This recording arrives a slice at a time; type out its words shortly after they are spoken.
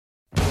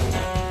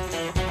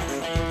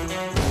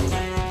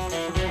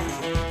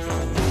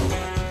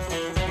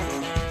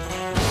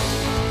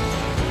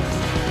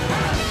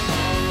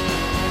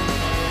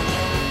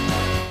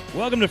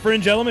Welcome to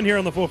Fringe Element here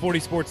on the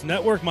 440 Sports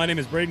Network. My name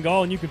is Braden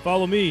Gall, and you can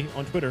follow me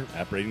on Twitter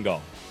at Braden Gall.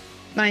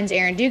 Mine's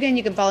Aaron Dugan.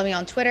 You can follow me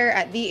on Twitter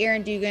at the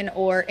Aaron Dugan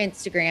or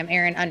Instagram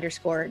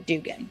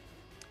Aaron_Dugan.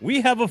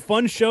 We have a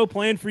fun show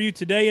planned for you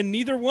today, and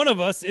neither one of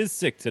us is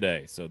sick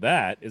today. So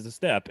that is a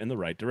step in the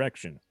right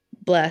direction.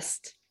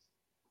 Blessed.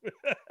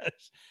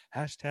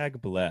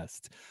 Hashtag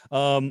blessed.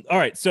 All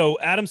right. So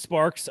Adam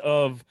Sparks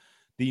of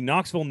the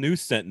Knoxville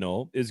News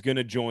Sentinel is going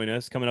to join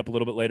us coming up a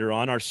little bit later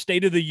on. Our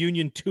State of the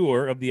Union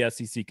tour of the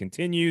SEC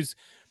continues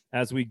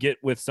as we get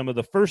with some of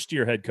the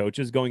first-year head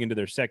coaches going into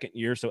their second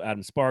year. So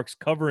Adam Sparks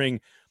covering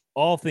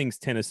all things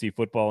Tennessee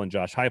football, and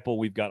Josh Heupel.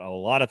 We've got a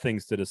lot of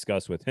things to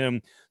discuss with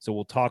him. So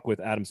we'll talk with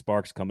Adam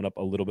Sparks coming up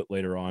a little bit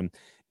later on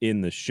in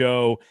the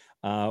show.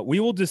 We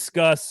will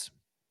discuss,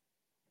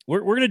 we're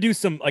going to do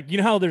some, like, you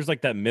know how there's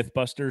like that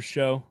Mythbusters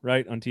show,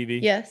 right, on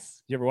TV?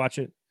 Yes. You ever watch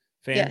it?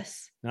 Fan?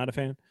 Yes. Not a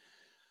fan?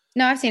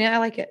 No, I've seen it. I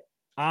like it.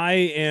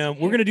 We're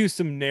going to do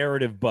some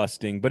narrative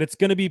busting, but it's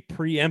going to be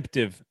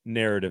preemptive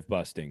narrative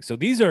busting. So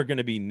these are going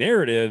to be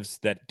narratives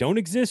that don't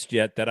exist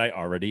yet that I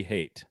already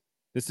hate.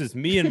 This is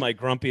me in my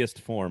grumpiest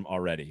form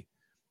already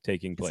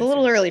taking place. It's a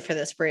little here. early for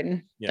this,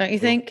 Braden. Yeah, don't you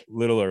think? A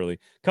little early.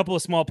 A couple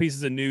of small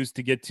pieces of news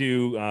to get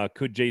to.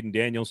 Could Jaden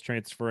Daniels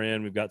transfer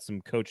in? We've got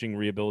some coaching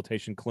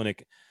rehabilitation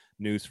clinic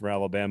news for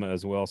Alabama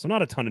as well. So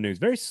not a ton of news.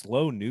 Very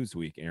slow news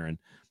week, Aaron,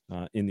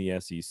 in the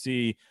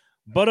SEC.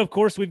 But, of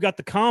course, we've got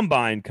the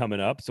Combine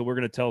coming up. So we're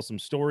going to tell some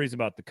stories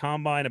about the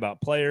Combine, about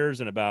players,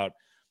 and about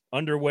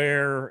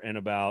underwear, and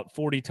about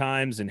 40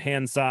 times and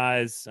hand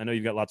size. I know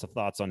you've got lots of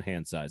thoughts on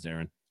hand size,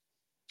 Aaron.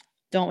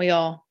 Don't we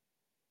all?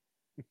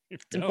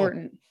 It's No.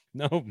 important.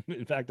 No,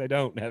 in fact, I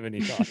don't have any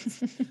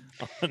thoughts.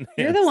 on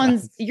You're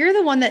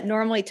the one that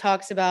normally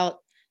talks about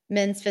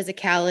men's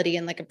physicality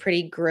in like a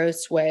pretty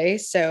gross way.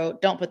 So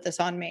don't put this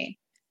on me.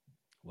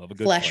 Love a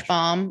good flesh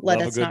bomb.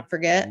 Let us not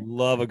forget.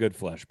 Love a good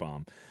flesh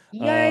bomb.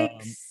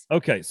 Yikes.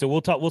 Okay, so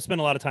we'll spend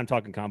a lot of time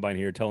talking Combine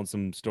here, telling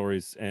some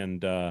stories,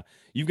 and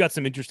you've got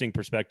some interesting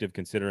perspective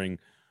considering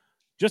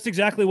just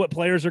exactly what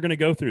players are going to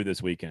go through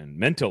this weekend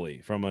mentally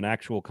from an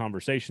actual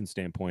conversation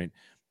standpoint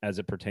as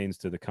it pertains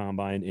to the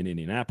Combine in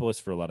Indianapolis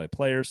for a lot of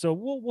players. So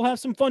we'll have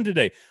some fun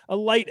today. A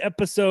light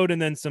episode and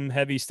then some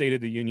heavy State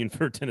of the Union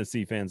for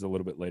Tennessee fans a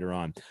little bit later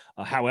on.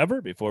 However,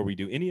 before we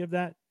do any of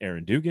that,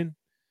 Aaron Dugan,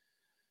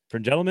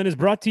 Fringe Element is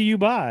brought to you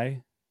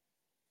by...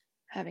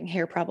 Having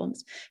hair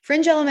problems.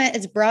 Fringe Element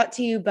is brought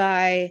to you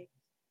by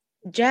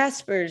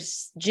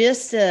Jasper's,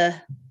 just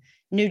a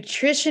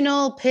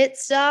nutritional pit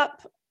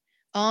stop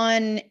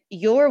on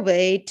your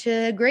way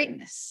to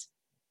greatness.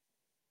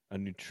 A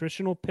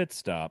nutritional pit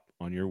stop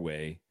on your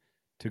way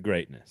to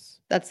greatness.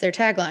 That's their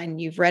tagline.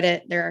 You've read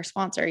it. They're our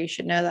sponsor. You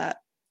should know that.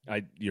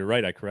 You're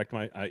right.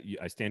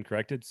 I stand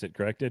corrected, sit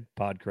corrected,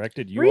 pod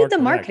corrected. Read the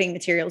marketing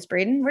materials,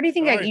 Braden. What do you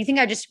think? You think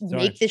I just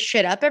make this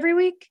shit up every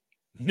week?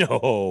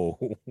 No,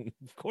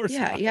 of course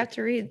not. Yeah, you have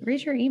to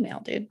read your email,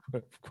 dude.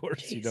 Of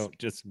course. Jeez. You don't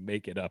just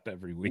make it up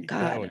every week.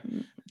 God,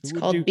 it's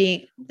called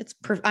being.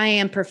 I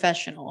am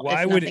professional.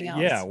 Why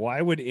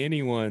would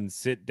anyone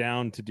sit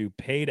down to do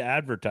paid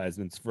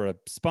advertisements for a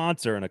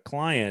sponsor and a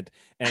client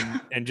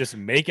and just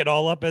make it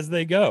all up as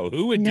they go?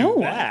 Who would do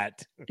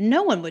that?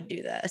 No one would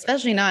do that,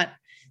 especially not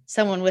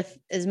someone with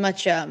as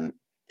much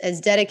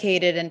as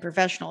dedicated and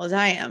professional as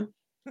I am.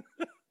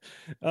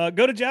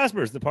 Go to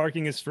Jasper's. The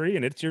parking is free,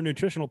 and it's your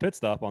nutritional pit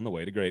stop on the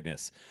way to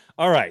greatness.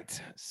 All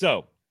right.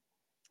 So,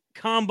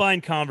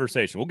 Combine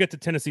conversation. We'll get to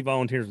Tennessee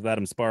Volunteers with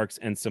Adam Sparks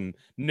and some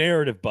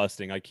narrative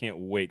busting. I can't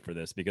wait for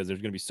this because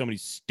there's going to be so many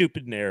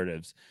stupid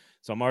narratives.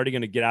 So I'm already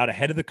going to get out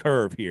ahead of the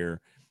curve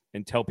here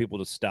and tell people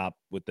to stop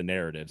with the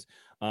narratives.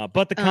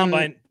 But the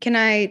Combine... Can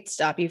I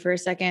stop you for a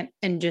second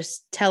and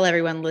just tell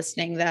everyone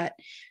listening that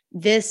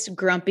this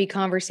grumpy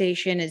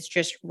conversation is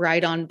just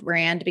right on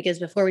brand? Because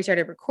before we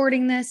started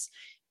recording this,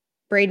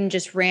 Braden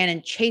just ran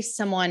and chased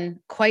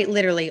someone quite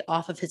literally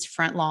off of his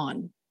front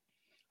lawn.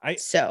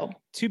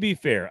 To be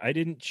fair, I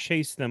didn't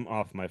chase them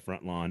off my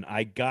front lawn.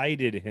 I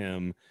guided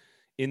him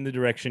in the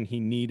direction he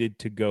needed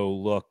to go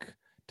look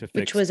to fix,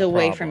 which was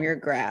away from your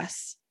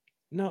grass.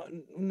 No,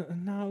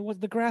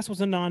 the grass was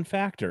a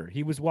non-factor.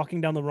 He was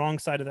walking down the wrong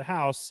side of the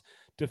house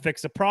to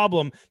fix a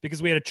problem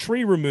because we had a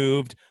tree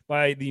removed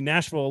by the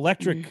Nashville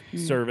Electric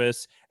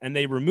Service, and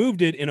they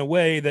removed it in a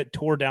way that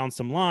tore down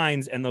some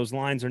lines, and those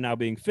lines are now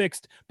being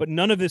fixed. But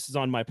none of this is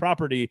on my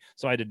property,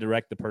 so I had to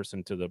direct the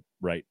person to the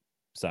right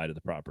side of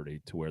the property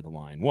to where the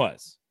line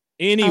was.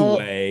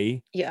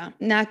 Anyway.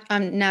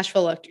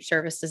 Nashville Electric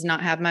Service does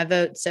not have my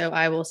vote, so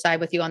I will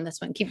side with you on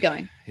this one. Keep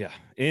going. Yeah.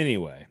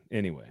 Anyway.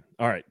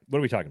 All right. What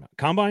are we talking about?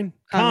 Combine.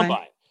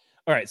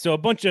 All right. So a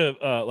bunch of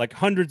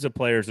hundreds of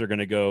players are going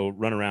to go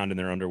run around in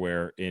their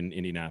underwear in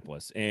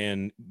Indianapolis.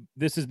 And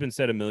this has been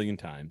said a million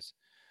times.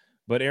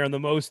 But Aaron,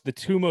 the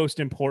two most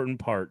important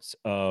parts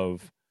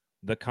of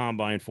the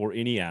Combine for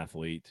any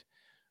athlete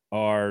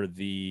are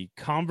the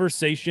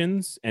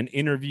conversations and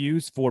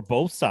interviews for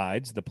both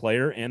sides, the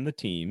player and the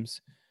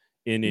teams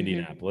in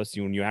Indianapolis.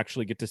 When you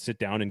actually get to sit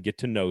down and get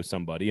to know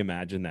somebody,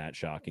 imagine that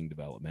shocking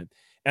development.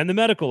 And the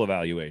medical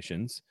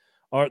evaluations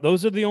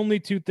those are the only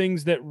two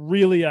things that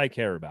really I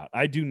care about.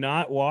 I do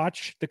not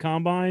watch the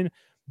combine.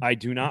 I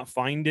do not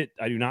find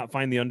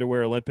the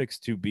Underwear Olympics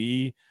to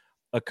be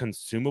a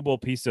consumable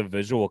piece of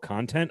visual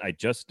content. I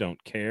just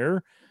don't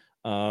care.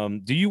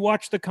 Do you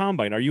watch the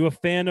combine? Are you a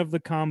fan of the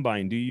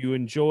combine? Do you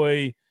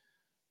enjoy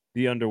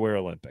the Underwear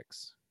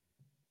Olympics?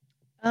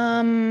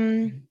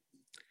 I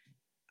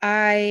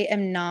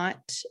am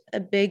not a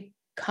big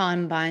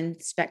combine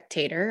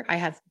spectator. I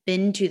have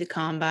been to the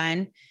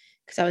combine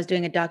because I was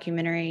doing a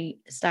documentary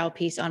style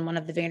piece on one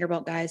of the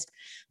Vanderbilt guys,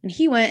 and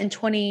he went in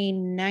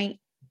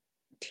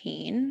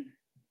 2019.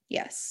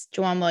 Yes,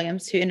 Juwan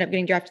Williams, who ended up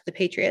getting drafted to the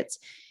Patriots.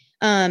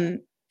 Friend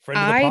of the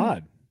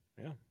pod.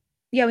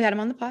 Yeah, we had him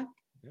on the pod.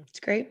 Yeah. It's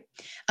great.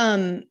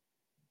 I'm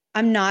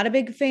not a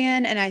big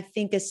fan, and I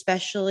think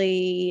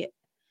especially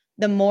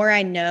the more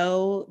I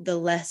know, the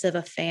less of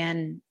a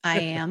fan I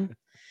am.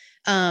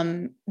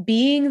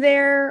 Being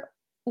there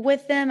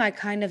with them, I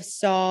kind of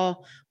saw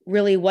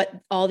really what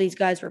all these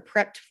guys were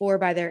prepped for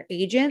by their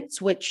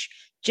agents, which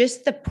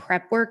just the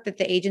prep work that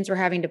the agents were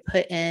having to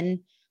put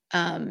in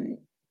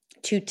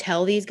to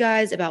tell these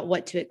guys about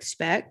what to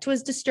expect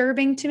was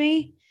disturbing to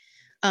me.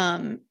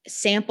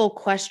 Sample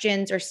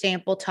questions or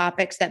sample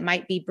topics that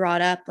might be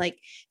brought up, like,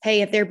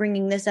 hey, if they're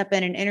bringing this up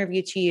in an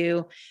interview to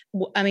you,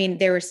 I mean,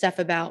 there was stuff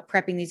about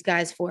prepping these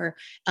guys for,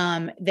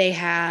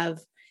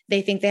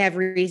 they think they have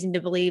reason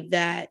to believe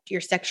that your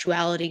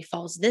sexuality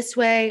falls this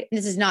way. And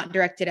this is not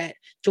directed at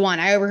Juwan.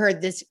 I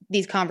overheard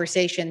these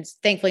conversations,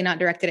 thankfully not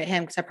directed at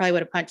him, because I probably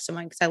would have punched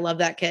someone because I love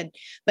that kid.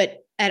 But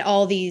at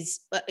all these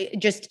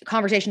just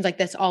conversations like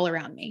this all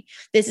around me,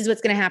 this is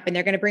what's going to happen.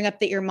 They're going to bring up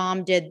that your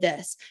mom did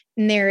this.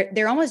 And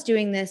they're almost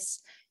doing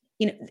this,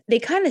 they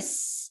kind of,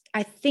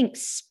 I think,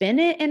 spin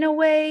it in a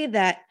way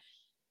that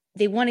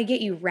they want to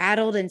get you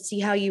rattled and see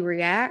how you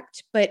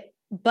react. But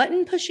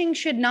button pushing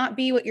should not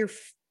be what your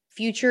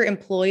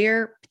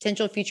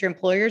potential future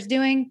employer is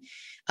doing.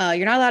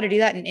 You're not allowed to do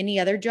that in any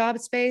other job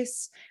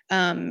space.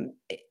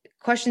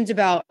 Questions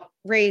about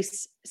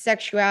race,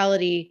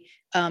 sexuality,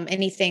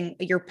 anything,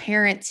 your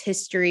parents'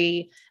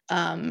 history,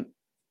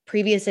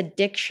 previous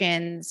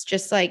addictions,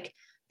 just like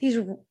these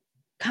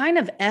kind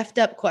of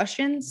effed up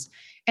questions.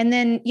 And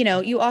then,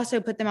 you also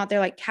put them out there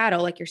like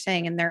cattle, like you're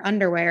saying, in their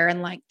underwear,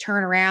 and like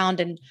turn around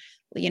and,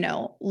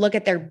 look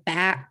at their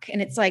back.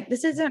 And it's like,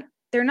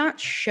 they're not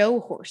show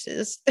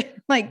horses. They're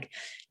like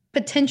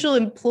potential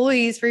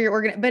employees for your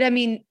organ. But I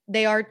mean,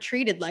 they are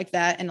treated like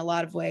that in a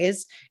lot of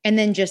ways. And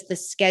then just the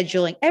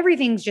scheduling,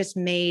 everything's just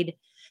made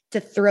to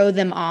throw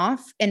them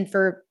off. And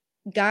for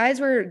guys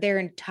where their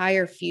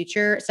entire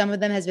future, some of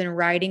them has been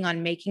riding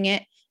on making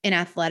it in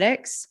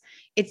athletics,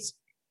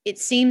 it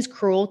seems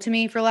cruel to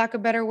me, for lack of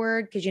a better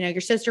word, because,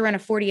 you're supposed to run a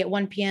 40 at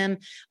 1 p.m.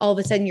 All of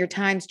a sudden your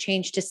time's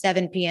changed to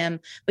 7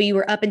 p.m., but you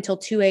were up until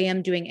 2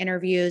 a.m. doing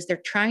interviews. They're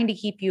trying to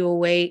keep you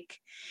awake.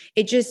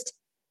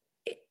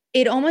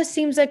 It almost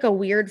seems like a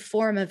weird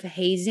form of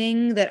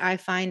hazing that I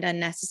find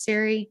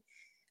unnecessary.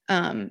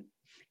 And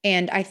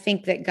I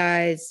think that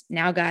guys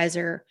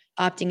are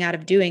opting out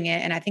of doing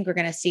it. And I think we're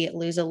going to see it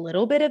lose a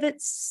little bit of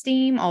its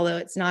steam, although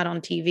it's not on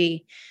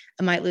TV.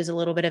 It might lose a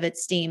little bit of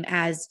its steam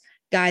as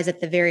guys at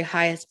the very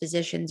highest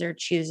positions are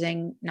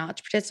choosing not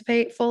to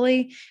participate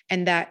fully.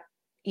 And that,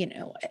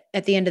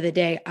 at the end of the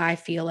day, I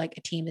feel like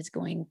a team is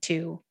going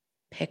to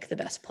pick the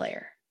best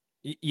player.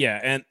 Yeah.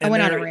 And I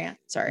went on a rant.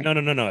 Sorry. No.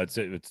 It's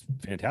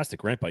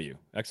fantastic rant by you.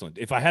 Excellent.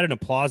 If I had an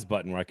applause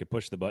button where I could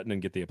push the button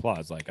and get the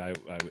applause, like I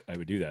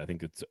would do that. I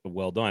think it's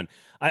well done.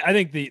 I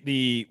think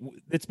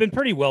it's been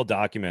pretty well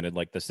documented,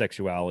 like the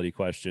sexuality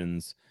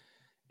questions.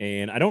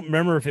 And I don't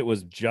remember if it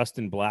was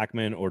Justin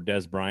Blackmon or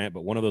Des Bryant,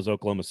 but one of those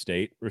Oklahoma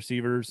State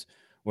receivers,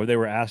 where they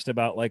were asked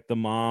about like the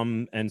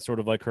mom and sort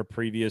of like her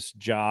previous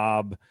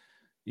job,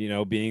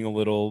 being a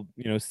little,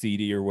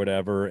 seedy or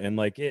whatever. And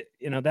like it,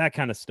 that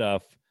kind of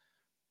stuff.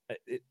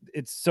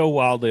 It's so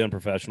wildly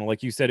unprofessional.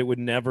 Like you said, it would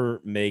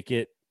never make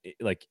it.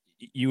 Like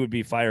you would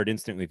be fired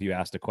instantly if you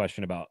asked a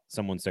question about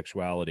someone's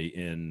sexuality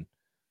in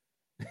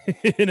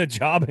a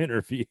job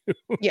interview.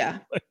 Yeah.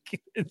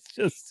 Like it's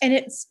just,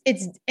 and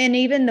and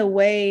even the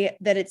way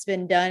that it's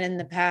been done in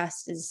the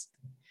past it's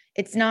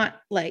not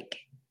like,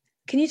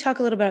 can you talk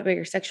a little bit about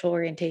your sexual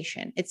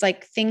orientation? It's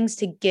like things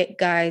to get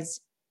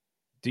guys.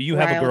 Do you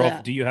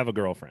have a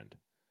girlfriend?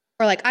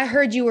 Or like, I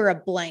heard you were a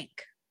blank.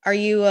 Are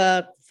you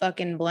a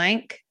fucking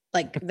blank?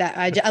 Like that.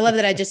 I love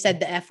that I just said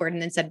the F word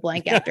and then said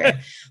blank after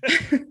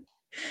it.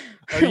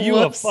 Are you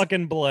a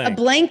fucking blank?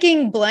 A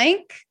blanking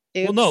blank?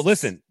 Oops. Well, no,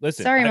 listen.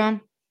 Sorry,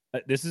 Mom.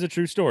 This is a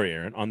true story,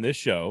 Aaron. On this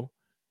show,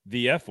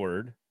 the F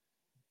word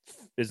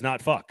is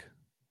not fuck.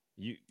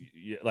 You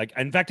like,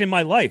 in fact, in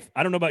my life,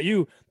 I don't know about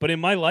you, but in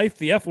my life,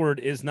 the F word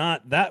is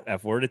not that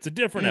F word. It's a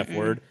different F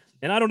word.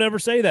 And I don't ever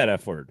say that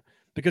F word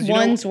because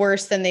one's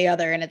worse than the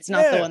other. And it's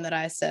not the one that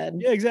I said.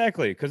 Yeah,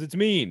 exactly. Because it's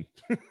mean.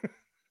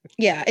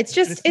 Yeah. It's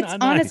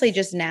honestly nice.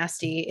 Just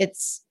nasty. And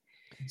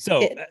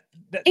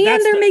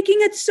they're making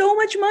it so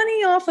much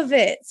money off of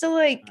it. So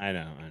like, I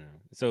know.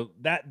 So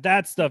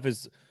that stuff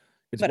is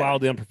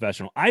wildly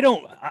unprofessional.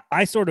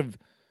 I sort of,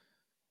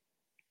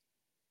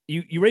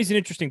 you raise an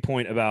interesting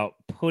point about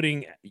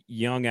putting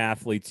young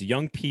athletes,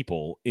 young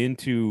people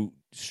into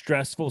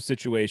stressful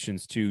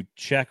situations to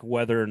check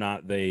whether or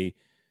not their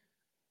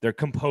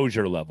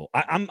composure level.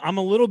 I'm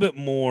a little bit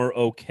more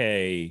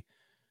okay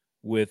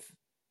with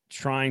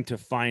trying to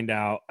find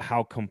out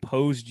how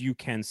composed you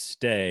can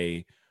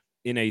stay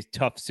in a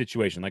tough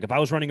situation. Like if I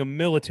was running a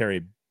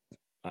military,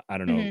 I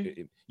don't know,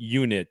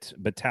 unit,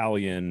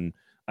 battalion,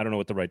 I don't know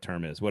what the right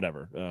term is,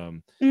 whatever.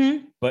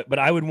 But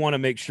I would want to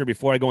make sure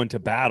before I go into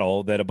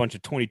battle that a bunch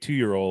of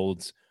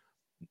 22-year-olds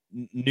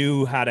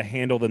knew how to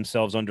handle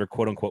themselves under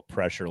quote unquote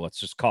pressure. Let's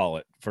just call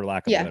it, for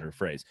lack of a better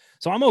phrase.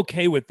 So I'm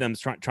okay with them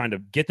trying to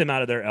get them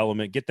out of their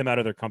element, get them out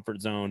of their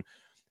comfort zone,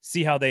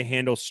 see how they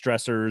handle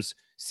stressors,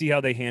 see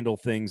how they handle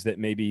things that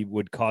maybe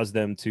would cause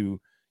them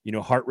to,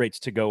 heart rates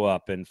to go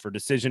up and for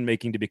decision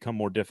making to become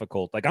more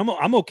difficult. Like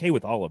I'm okay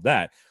with all of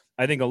that.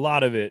 I think a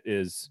lot of it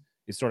is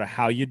sort of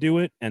how you do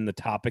it and the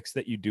topics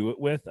that you do it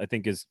with, I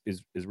think is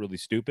really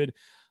stupid.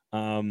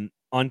 On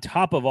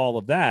top of all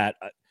of that,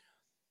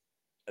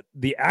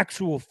 the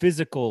actual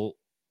physical,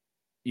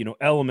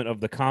 element of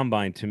the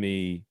combine to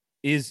me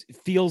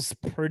feels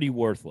pretty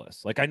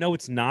worthless. Like I know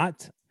it's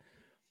not,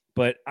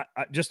 but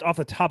I just off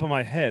the top of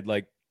my head,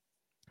 like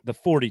the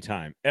 40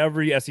 time,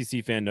 every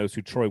SEC fan knows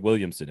who Troy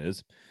Williamson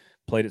is.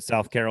 Played at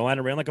South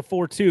Carolina, ran like a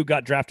 4.2,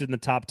 got drafted in the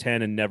top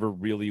 10 and never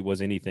really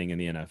was anything in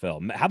the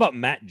NFL. How about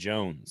Matt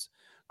Jones,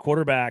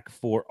 quarterback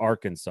for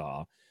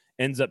Arkansas,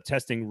 ends up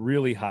testing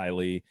really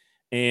highly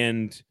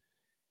and,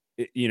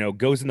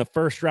 goes in the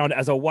first round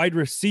as a wide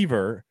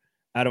receiver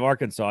out of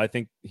Arkansas. I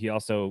think he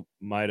also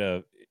might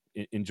have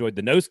enjoyed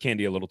the nose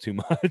candy a little too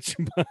much,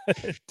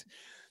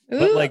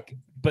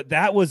 but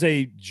that was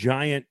a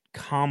giant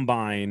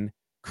combine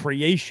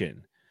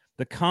creation.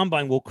 The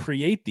combine will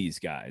create these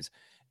guys.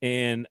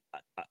 And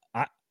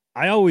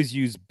I always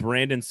use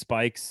Brandon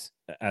Spikes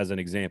as an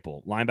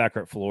example.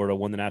 Linebacker at Florida,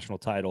 won the national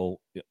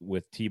title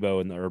with Tebow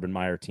and the Urban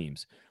Meyer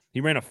teams.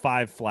 He ran a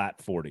 5-flat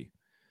 40.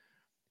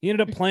 He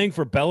ended up playing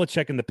for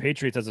Belichick and the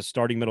Patriots as a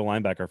starting middle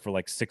linebacker for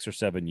like 6 or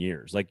 7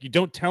 years. Like, you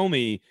don't tell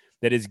me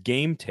that his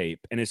game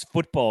tape and his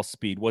football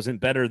speed wasn't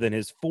better than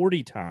his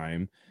 40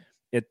 time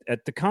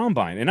at the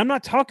combine. And I'm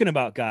not talking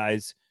about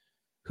guys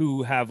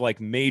who have like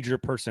major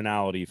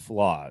personality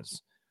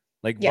flaws.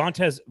 Like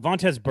Vontaze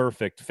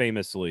Burfict,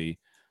 famously,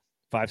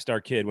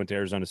 5-star kid, went to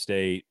Arizona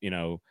State.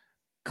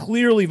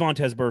 Clearly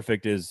Vontaze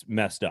Burfict is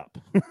messed up.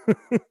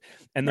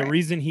 And the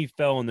reason he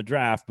fell in the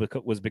draft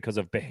was because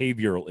of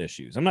behavioral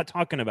issues. I'm not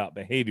talking about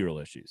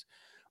behavioral issues.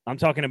 I'm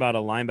talking about a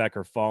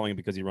linebacker falling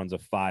because he runs a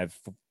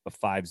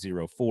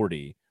 5.0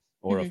 40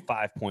 or a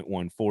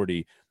 5.1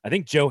 40. I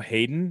think Joe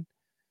Hayden,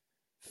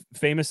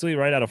 famously,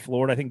 right out of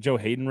Florida, I think Joe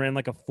Hayden ran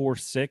like a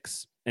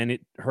 4.6 and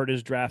it hurt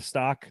his draft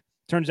stock.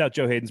 Turns out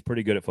Joe Hayden's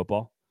pretty good at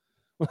football.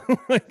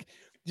 Like,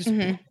 just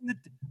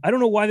I don't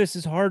know why this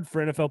is hard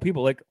for NFL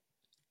people. Like,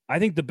 I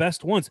think the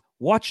best ones,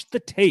 watch the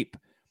tape.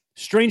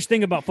 Strange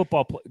thing about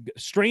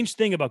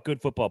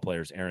good football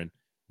players, Aaron,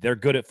 they're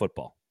good at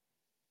football.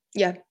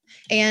 Yeah.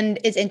 And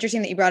it's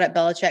interesting that you brought up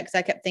Belichick, because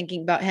I kept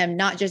thinking about him,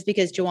 not just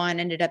because Juwan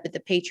ended up at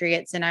the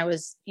Patriots and I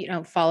was,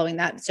 following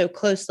that so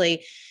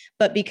closely,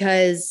 but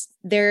because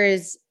there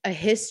is a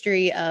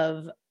history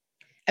of,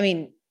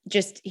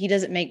 just he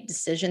doesn't make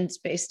decisions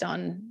based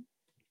on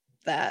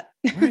that.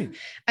 Right.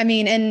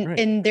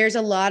 And there's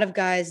a lot of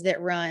guys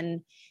that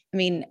run.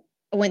 I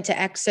went to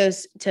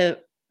Exos to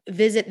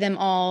visit them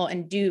all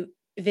and do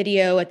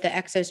video at the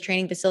Exos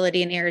training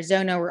facility in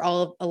Arizona, where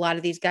a lot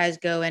of these guys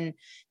go and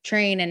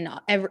train, and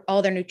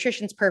all their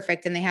nutrition's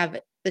perfect, and they have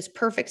this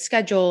perfect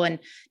schedule, and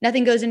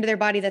nothing goes into their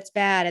body that's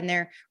bad, and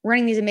they're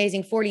running these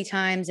amazing 40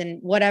 times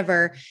and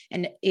whatever,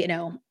 and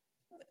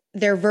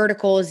their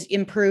vertical is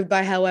improved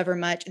by however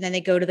much, and then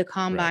they go to the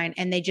combine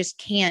and they just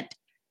can't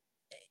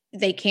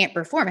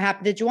perform. It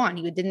happened to Juwan.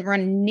 He didn't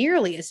run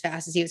nearly as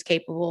fast as he was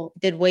capable,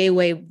 did way,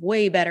 way,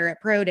 way better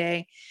at pro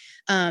day.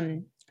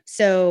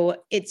 So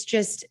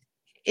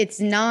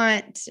it's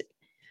not,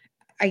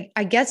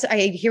 I guess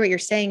I hear what you're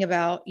saying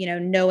about,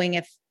 knowing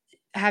if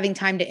having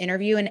time to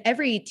interview, and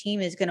every team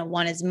is going to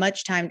want as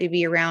much time to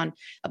be around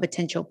a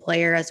potential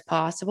player as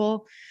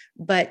possible.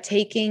 But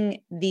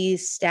taking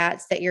these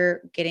stats that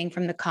you're getting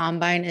from the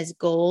combine as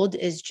gold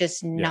is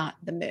just not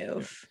the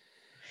move.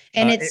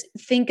 And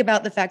think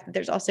about the fact that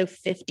there's also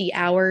 50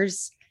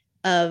 hours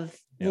of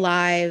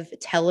live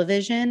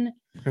television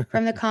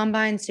from the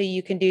combine. So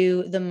you can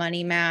do the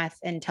money math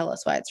and tell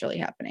us why it's really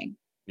happening.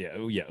 Yeah.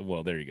 Oh, yeah.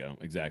 Well, there you go.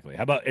 Exactly.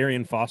 How about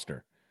Arian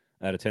Foster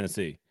out of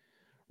Tennessee?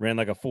 Ran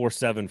like a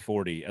 4.7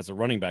 40 as a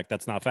running back.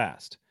 That's not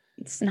fast.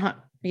 It's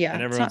not. Yeah.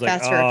 And everyone's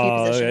like, fast for a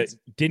few positions.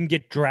 Didn't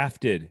get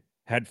drafted.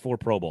 Had 4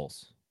 Pro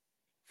Bowls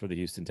for the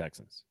Houston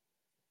Texans.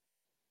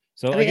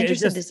 So I'd be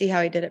interested to see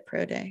how he did at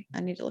pro day.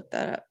 I need to look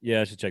that up.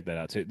 Yeah, I should check that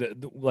out too.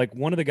 Like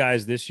one of the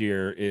guys this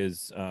year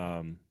is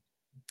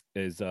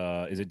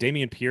it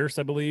Damian Pierce,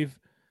 I believe,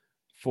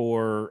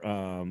 for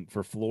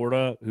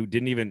Florida, who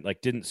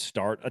didn't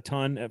start a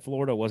ton at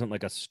Florida, wasn't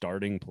like a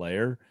starting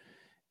player,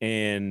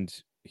 and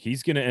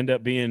he's going to end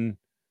up being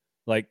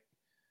like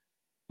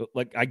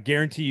like I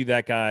guarantee you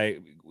that guy,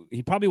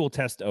 he probably will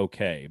test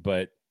okay,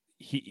 but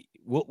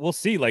we'll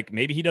see. Like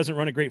maybe he doesn't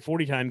run a great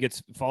 40 time,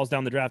 falls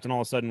down the draft, and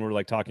all of a sudden we're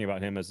like talking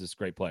about him as this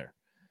great player.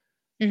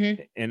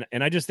 Mm-hmm.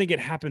 And I just think it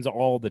happens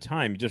all the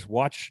time. You just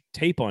watch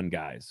tape on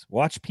guys,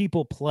 watch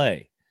people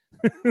play,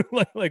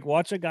 like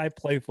watch a guy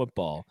play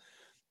football.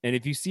 And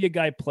if you see a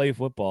guy play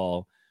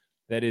football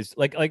that is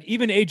like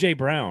even AJ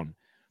Brown,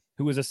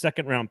 who was a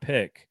second round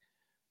pick,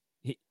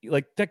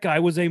 like that guy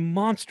was a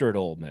monster at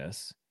Ole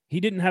Miss. He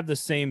didn't have the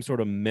same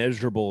sort of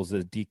measurables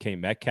that DK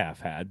Metcalf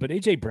had, but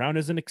AJ Brown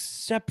is an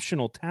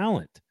exceptional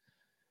talent,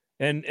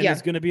 and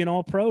is going to be an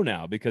All Pro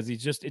now because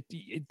he's just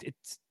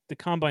it's the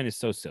combine is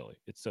so silly.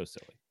 It's so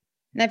silly.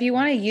 Now, if you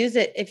want to use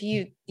it, if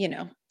you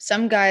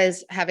some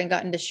guys haven't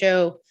gotten to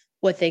show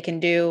what they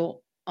can do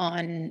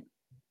on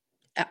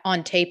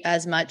tape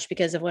as much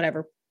because of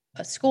whatever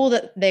school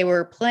that they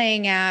were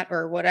playing at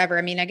or whatever.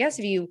 I mean, I guess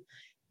if you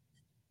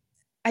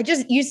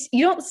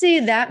don't see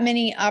that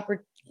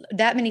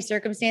many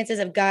circumstances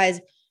of guys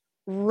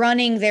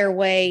running their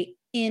way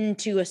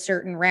into a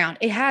certain round.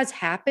 It has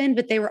happened,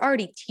 but they were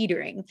already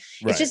teetering.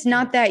 Right. It's just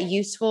not that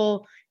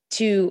useful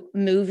to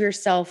move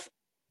yourself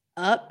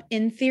up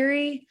in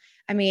theory.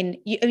 I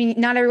mean,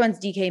 not everyone's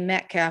DK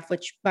Metcalf,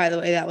 which by the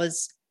way,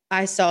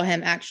 I saw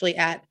him actually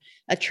at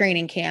a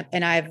training camp,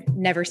 and I've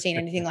never seen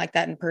anything like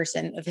that in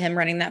person of him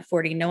running that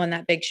 40. No one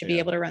that big should be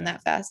able to run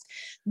that fast.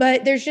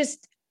 But there's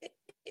just,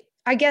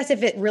 I guess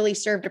if it really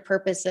served a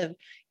purpose of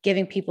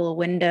giving people a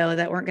window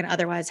that weren't going to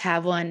otherwise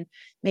have one,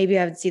 maybe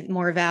I would see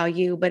more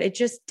value, but it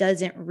just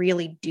doesn't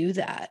really do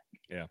that.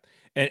 Yeah.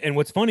 And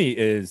what's funny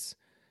is,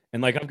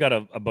 and like, I've got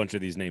a bunch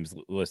of these names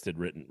listed,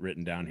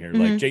 written down here.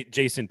 Mm-hmm. Like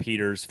Jason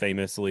Peters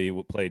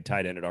famously played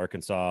tight end at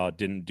Arkansas,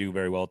 didn't do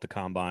very well at the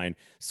combine,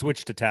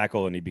 switched to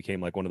tackle, and he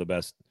became like one of the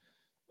best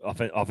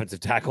offensive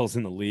tackles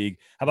in the league.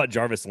 How about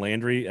Jarvis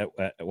Landry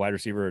at wide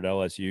receiver at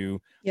LSU?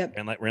 Yep.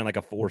 And ran like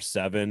a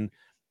 4.7.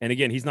 And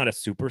again, he's not a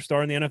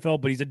superstar in the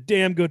NFL, but he's a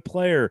damn good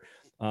player.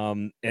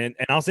 And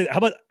I'll say, how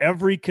about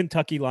every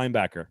Kentucky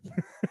linebacker?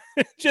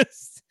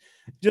 just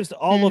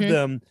all mm-hmm. of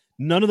them.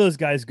 None of those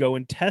guys go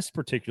and test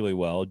particularly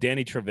well.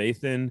 Danny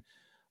Trevathan.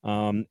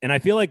 And I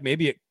feel like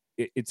maybe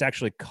it's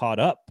actually caught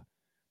up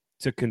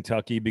to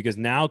Kentucky because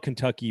now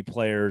Kentucky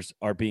players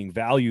are being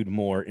valued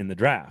more in the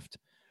draft.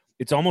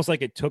 It's almost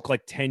like it took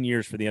like 10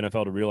 years for the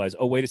NFL to realize,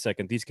 oh, wait a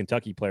second, these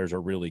Kentucky players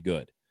are really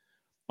good.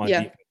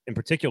 In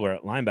particular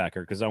at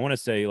linebacker, because I want to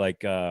say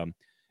like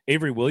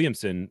Avery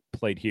Williamson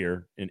played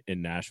here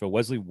in Nashville.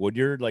 Wesley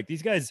Woodyard, like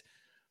these guys,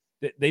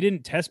 they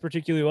didn't test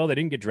particularly well. They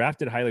didn't get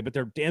drafted highly, but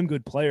they're damn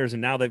good players.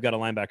 And now they've got a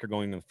linebacker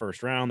going in the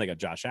first round. They got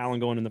Josh Allen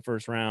going in the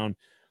first round.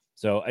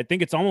 So I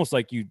think it's almost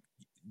like the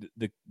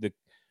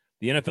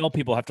NFL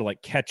people have to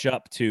like catch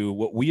up to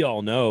what we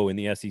all know in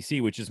the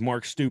SEC, which is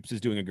Mark Stoops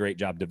is doing a great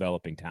job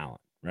developing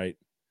talent, right?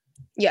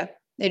 Yeah,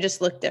 they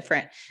just look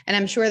different. And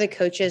I'm sure the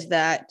coaches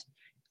that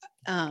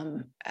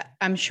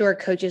I'm sure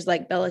coaches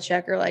like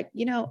Belichick are like,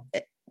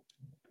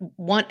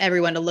 want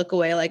everyone to look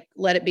away, like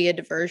let it be a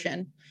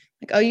diversion.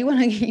 Like, oh, you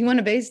want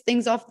to base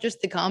things off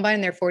just the combine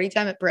and their 40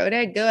 time at pro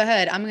day? Go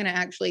ahead. I'm going to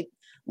actually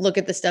look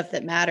at the stuff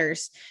that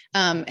matters.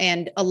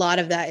 And a lot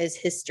of that is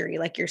history.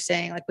 Like you're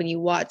saying, like when you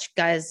watch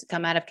guys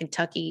come out of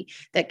Kentucky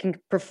that can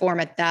perform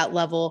at that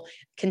level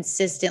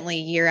consistently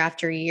year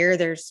after year,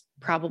 there's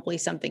probably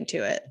something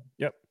to it.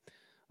 Yep.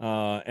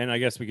 And I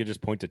guess we could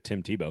just point to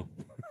Tim Tebow.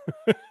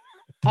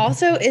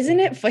 Also, isn't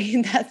it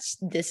funny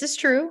this is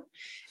true?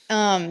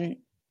 And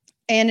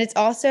it's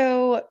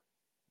also,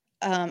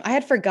 I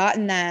had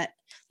forgotten that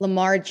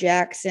Lamar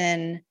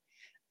Jackson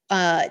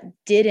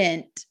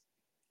wouldn't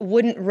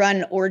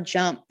run or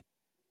jump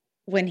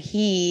when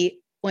he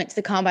went to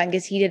the combine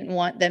because he didn't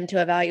want them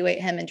to evaluate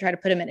him and try to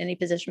put him in any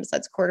position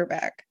besides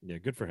quarterback. Yeah,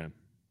 good for him.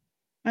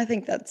 I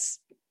think that's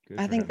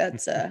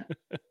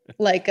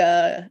like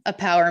a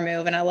power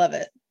move, and I love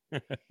it.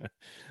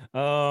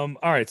 All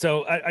right,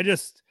 so I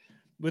just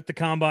with the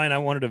combine, I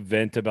wanted to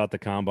vent about the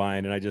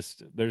combine, and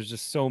there's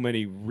just so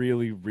many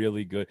really,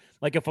 really good.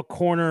 Like if a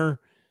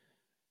corner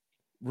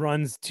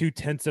runs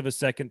 0.2 of a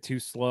second too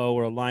slow,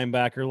 or a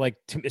linebacker, like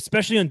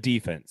especially on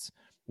defense,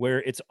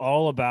 where it's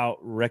all about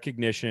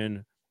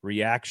recognition,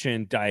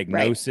 reaction,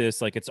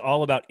 diagnosis, right. Like it's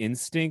all about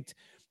instinct.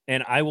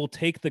 And I will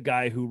take the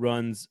guy who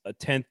runs a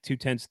 0.1,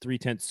 0.2,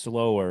 0.3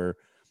 slower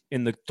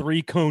in the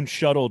 3-cone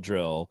shuttle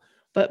drill,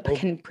 but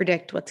can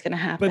predict what's going to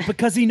happen. But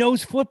because he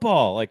knows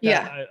football, like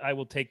yeah, that, I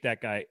will take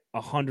that guy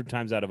 100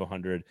 times out of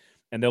 100.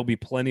 And there'll be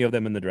plenty of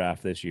them in the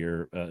draft this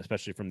year,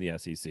 especially from the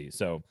SEC.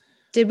 So,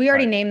 did we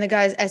already name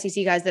the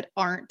SEC guys that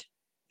aren't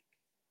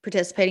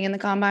participating in the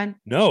combine?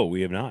 No,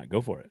 we have not.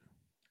 Go for it.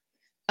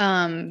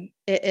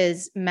 It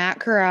is Matt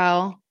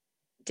Corral,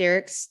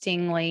 Derek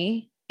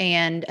Stingley,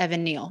 and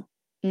Evan Neal.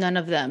 None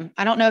of them.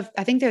 I don't know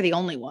I think they're the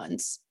only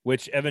ones.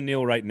 Which Evan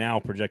Neal right now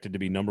projected to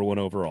be number 1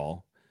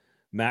 overall.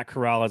 Matt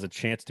Corral has a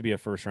chance to be a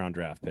first-round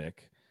draft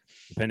pick,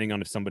 depending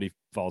on if somebody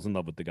falls in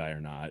love with the guy or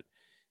not.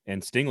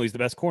 And Stingley's the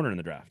best corner in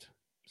the draft.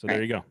 So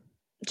There you go.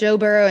 Joe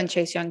Burrow and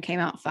Chase Young came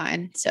out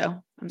fine.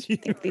 So I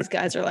think these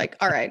guys are like,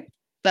 all right.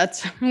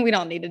 we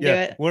don't need to do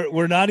it.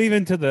 We're not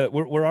even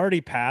we're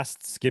already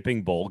past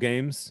skipping bowl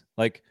games.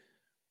 Like,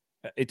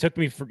 it took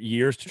me for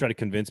years to try to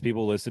convince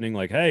people listening,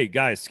 like, hey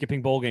guys,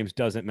 skipping bowl games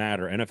doesn't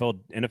matter.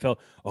 NFL.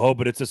 Oh,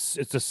 but it's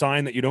a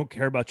sign that you don't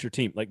care about your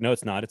team. Like, no,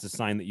 it's not. It's a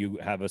sign that you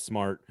have a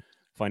smart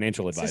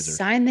financial advisor. It's a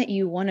sign that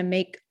you want to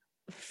make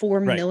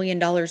 $4 million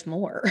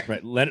more.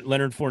 Right.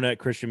 Leonard Fournette,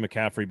 Christian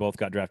McCaffrey both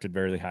got drafted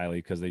very highly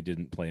because they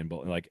didn't play in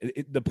bowl. Like,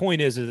 the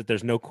point is that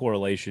there's no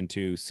correlation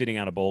to sitting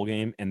out a bowl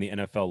game and the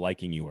NFL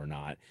liking you or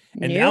not.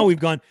 And now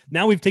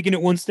we've taken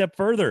it one step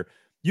further.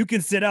 You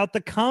can sit out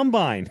the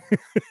combine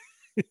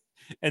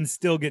and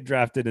still get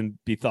drafted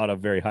and be thought of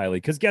very highly.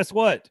 Because guess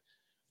what?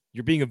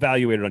 You're being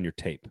evaluated on your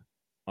tape,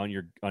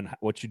 on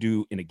what you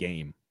do in a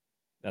game.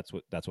 That's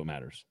what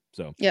matters.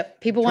 So yep,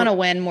 people want to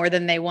win more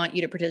than they want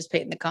you to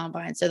participate in the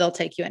combine, so they'll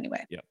take you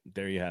anyway. Yep,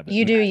 there you have it.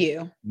 You do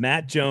you.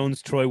 Matt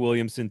Jones, Troy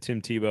Williamson,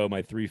 Tim Tebow,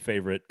 my 3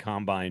 favorite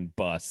combine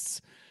busts,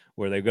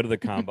 where they go to the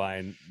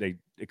combine, they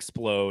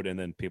explode, and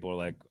then people are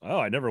like, "Oh,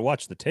 I never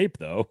watched the tape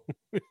though.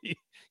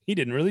 He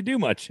didn't really do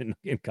much in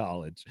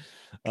college."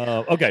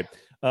 Okay,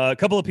 a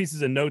couple of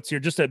pieces of notes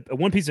here. Just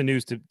one piece of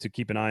news to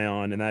keep an eye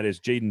on, and that is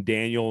Jaden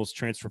Daniels,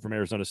 transfer from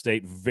Arizona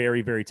State,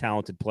 very very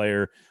talented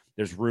player.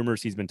 There's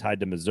rumors he's been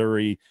tied to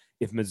Missouri.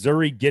 If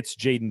Missouri gets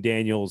Jaden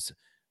Daniels,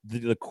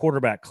 the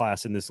quarterback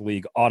class in this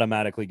league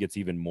automatically gets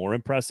even more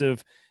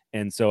impressive.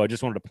 And so I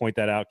just wanted to point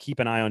that out. Keep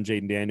an eye on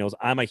Jaden Daniels.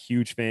 I'm a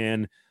huge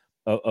fan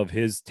of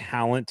his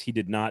talent. He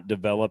did not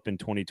develop in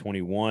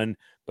 2021,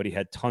 but he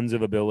had tons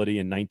of ability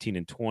in 19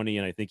 and 20.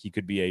 And I think he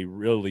could be a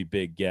really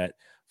big get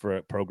for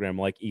a program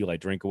like Eli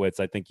Drinkowitz.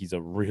 I think he's a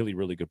really,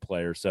 really good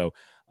player. So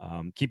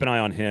keep an eye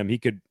on him. He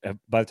could,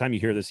 by the time you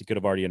hear this, he could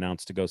have already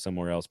announced to go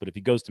somewhere else. But if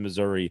he goes to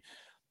Missouri,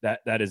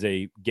 that is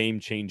a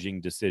game-changing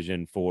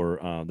decision for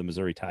the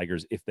Missouri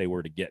Tigers if they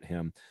were to get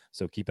him.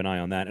 So keep an eye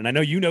on that. And I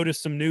know you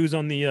noticed some news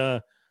on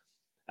the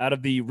out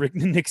of the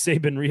Nick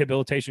Saban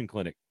Rehabilitation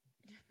Clinic.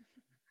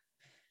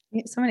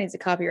 Someone needs to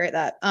copyright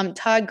that.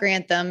 Todd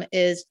Grantham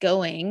is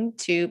going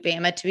to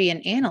Bama to be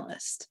an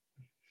analyst.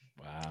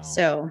 Wow.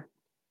 So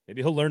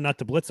maybe he'll learn not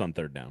to blitz on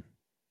third down.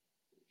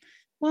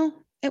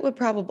 Well, it would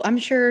probably, I'm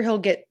sure he'll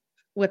get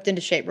whipped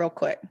into shape real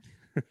quick.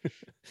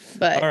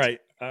 But all right.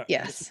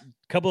 Yes.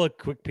 A couple of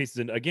quick pieces.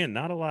 And again,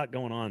 not a lot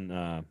going on.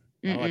 Not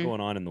a lot going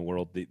on in the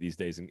world these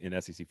days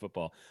in SEC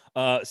football.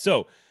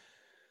 So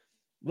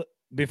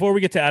before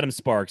we get to Adam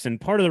Sparks, and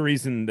part of the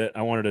reason that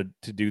I wanted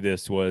to do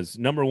this was,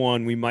 number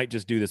one, we might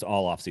just do this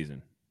all off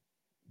season,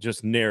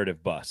 just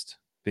narrative bust,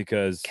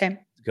 because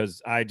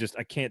I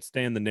can't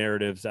stand the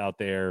narratives out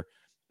there,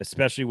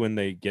 especially when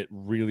they get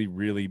really,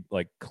 really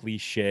like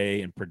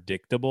cliche and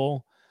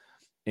predictable.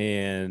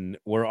 And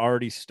we're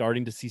already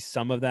starting to see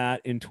some of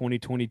that in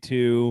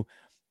 2022,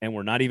 and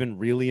we're not even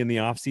really in the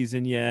off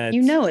season yet.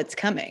 You know, it's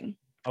coming.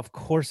 Of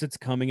course it's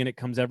coming, and it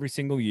comes every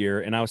single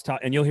year. And I was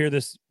and you'll hear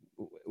this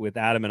with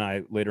Adam and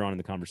I later on in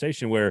the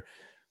conversation, where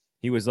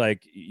he was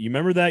like, you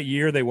remember that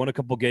year they won a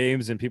couple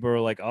games and people were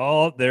like,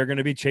 oh, they're going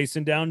to be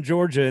chasing down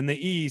Georgia in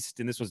the East.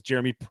 And this was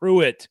Jeremy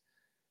Pruitt's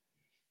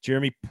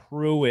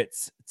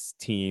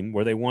team,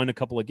 where they won a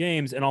couple of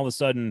games. And all of a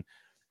sudden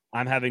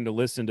I'm having to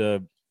listen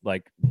to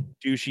like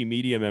douchey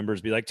media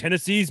members be like,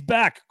 Tennessee's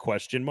back ?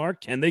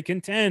 Can they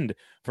contend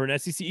for an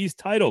SEC East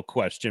title ?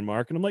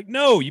 And I'm like,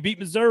 no, you beat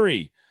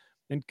Missouri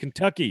and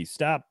Kentucky.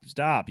 Stop.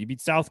 You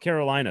beat South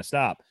Carolina.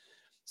 Stop.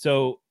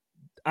 So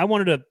I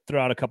wanted to throw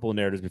out a couple of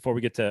narratives before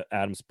we get to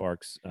Adam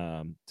Sparks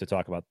to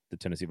talk about the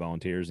Tennessee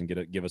Volunteers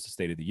and give us a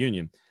State of the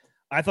Union.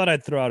 I thought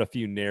I'd throw out a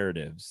few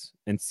narratives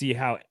and see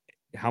how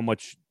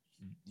much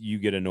you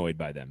get annoyed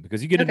by them,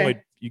 because you get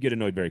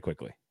annoyed very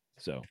quickly.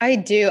 So I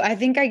do. I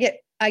think I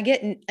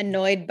get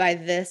annoyed by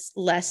this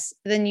less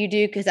than you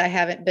do, because I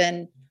haven't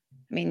been.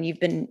 I mean, you've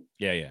been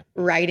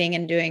writing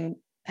and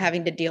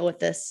having to deal with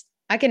this.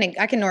 I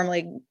can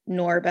normally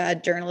ignore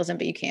bad journalism,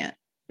 but you can't.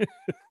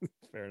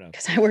 Fair enough.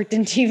 Because I worked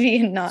in TV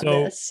and not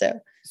this.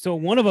 So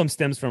one of them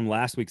stems from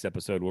last week's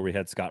episode where we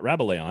had Scott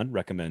Rabelais on.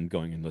 Recommend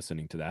going and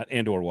listening to that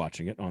and or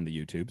watching it on the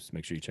YouTubes.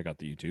 Make sure you check out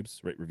the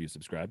YouTubes. Rate, review,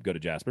 subscribe. Go to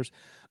Jasper's.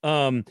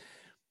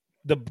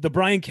 The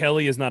Brian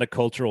Kelly is not a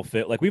cultural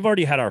fit. Like, we've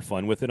already had our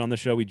fun with it on the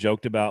show. We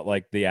joked about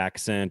like the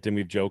accent, and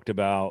we've joked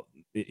about,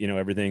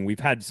 everything. We've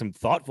had some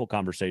thoughtful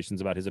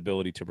conversations about his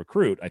ability to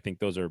recruit. I think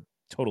those are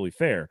totally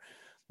fair.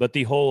 But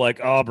the whole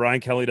like, oh,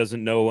 Brian Kelly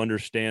doesn't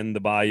understand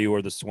the Bayou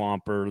or the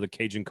Swamp or the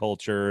Cajun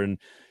culture,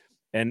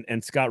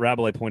 and Scott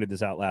Rabelais pointed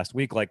this out last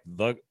week. Like,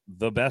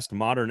 the best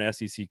modern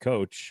SEC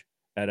coach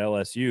at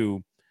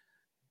LSU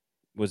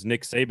was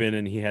Nick Saban,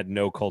 and he had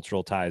no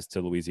cultural ties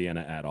to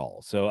Louisiana at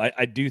all. So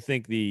I do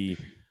think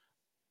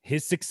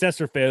his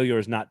success or failure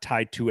is not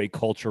tied to a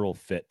cultural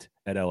fit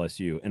at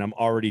LSU, and I'm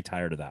already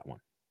tired of that one.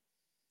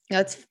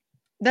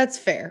 That's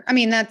fair. I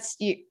mean, if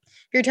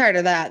you're tired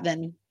of that,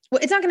 then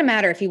it's not going to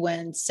matter if he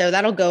wins. So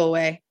that'll go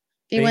away.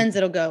 If he wins,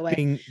 it'll go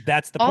away.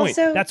 That's the point.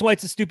 That's why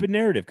it's a stupid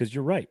narrative, because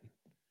you're right.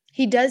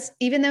 He does,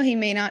 even though he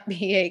may not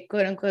be a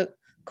quote unquote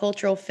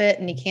cultural fit,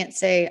 and he can't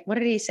say, what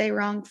did he say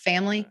wrong?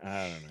 Family.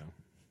 I don't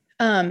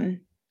know.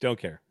 Don't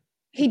care.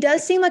 He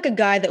does seem like a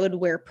guy that would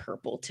wear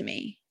purple to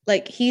me.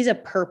 Like he's a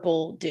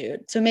purple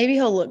dude. So maybe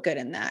he'll look good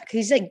in that. Cause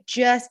he's like,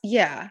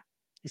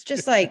 it's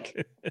just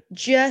like,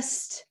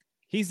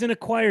 he's an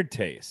acquired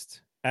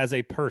taste as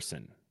a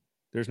person.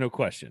 There's no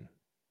question.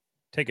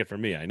 Take it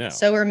from me. I know.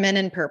 So are men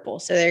in purple.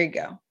 So there you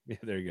go. Yeah,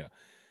 there you go.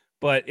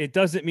 But it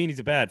doesn't mean he's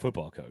a bad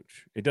football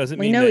coach. It doesn't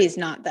mean we know he's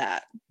not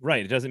that.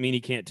 Right. It doesn't mean he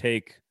can't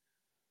take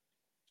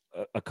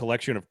a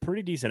collection of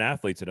pretty decent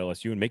athletes at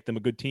LSU and make them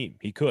a good team.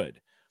 He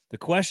could. The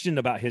question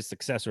about his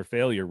success or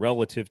failure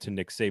relative to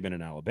Nick Saban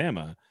in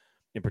Alabama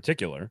in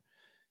particular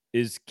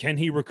is, can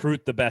he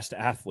recruit the best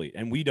athlete?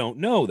 And we don't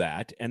know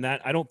that. And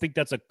that, I don't think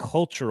that's a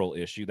cultural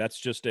issue. That's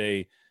just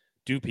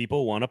do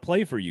people want to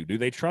play for you? Do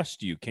they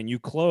trust you? Can you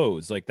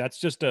close? Like, that's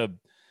just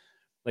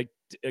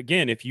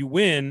again, if you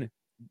win,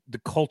 the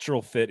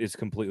cultural fit is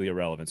completely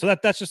irrelevant. So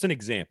that's just an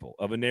example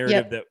of a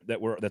narrative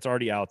that's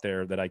already out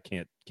there that I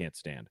can't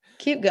stand.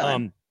 Keep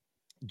going.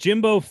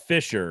 Jimbo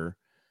Fisher,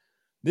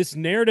 this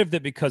narrative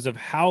that because of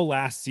how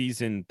last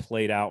season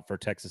played out for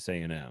Texas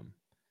A&M,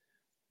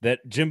 that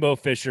Jimbo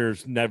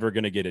Fisher's never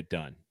going to get it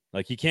done.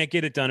 Like, he can't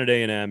get it done at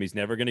A&M. He's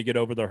never going to get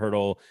over the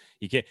hurdle.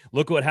 He can't.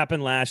 Look what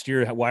happened last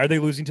year. Why are they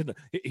losing to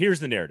Here's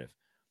the narrative.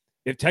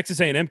 If Texas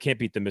A&M can't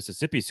beat the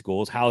Mississippi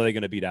schools, how are they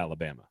going to beat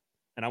Alabama?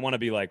 And I want to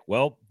be like,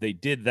 well, they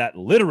did that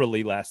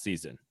literally last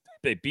season.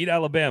 They beat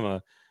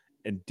Alabama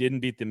and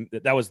didn't beat them.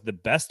 That was the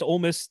best Ole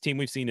Miss team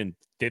we've seen in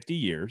 50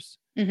 years.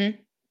 Mm-hmm.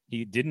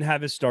 He didn't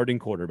have his starting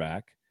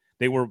quarterback.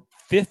 They were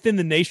 5th in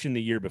the nation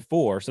the year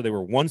before, so they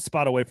were one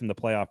spot away from the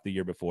playoff the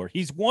year before.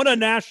 He's won a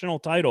national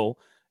title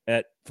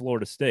at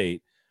Florida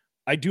State.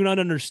 I do not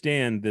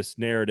understand this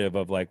narrative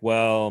of like,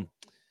 well,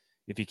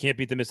 if he can't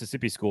beat the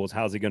Mississippi schools,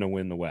 how's he going to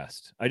win the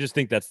West? I just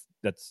think that's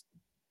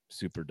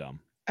super dumb.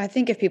 I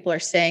think if people are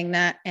saying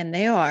that, and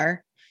they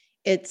are,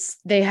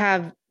 they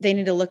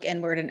need to look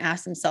inward and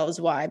ask themselves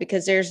why,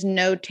 because there's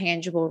no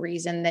tangible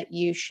reason that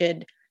you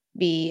should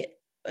be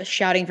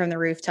shouting from the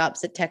rooftops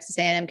that Texas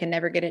A&M can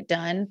never get it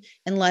done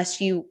unless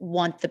you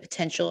want the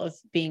potential of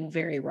being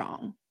very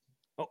wrong.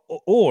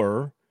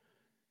 Or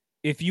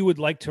if you would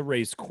like to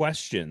raise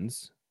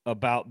questions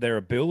about their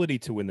ability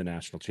to win the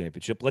national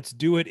championship, let's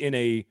do it in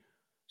a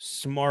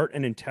smart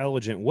and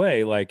intelligent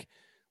way. Like,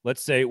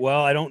 let's say,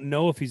 well, I don't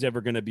know if he's ever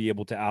going to be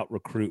able to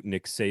out-recruit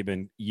Nick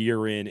Saban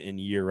year in and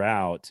year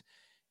out.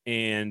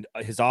 And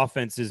his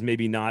offense is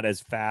maybe not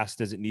as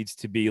fast as it needs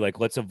to be. Like,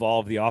 let's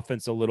evolve the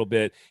offense a little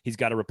bit. He's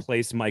got to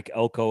replace Mike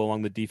Elko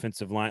along the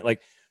defensive line.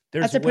 Like,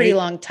 that's a pretty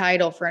long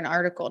title for an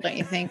article, don't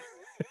you think?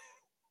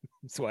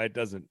 That's why it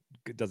doesn't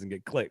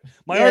get clicked.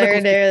 There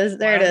it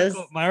is.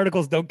 My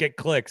articles don't get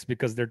clicks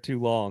because they're too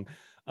long.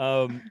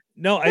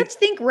 Let's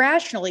think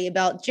rationally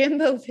about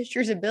Jimbo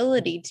Fisher's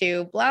ability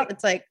to blah.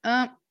 It's like,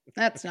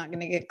 that's not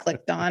going to get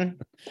clicked on.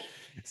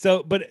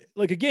 So, but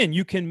like, again,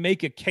 you can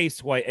make a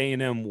case why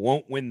A&M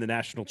won't win the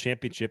national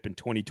championship in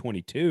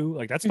 2022.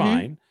 Like, that's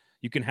fine.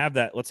 You can have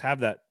that. Let's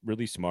have that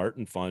really smart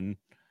and fun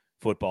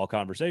football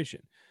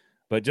conversation.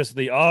 But just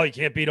you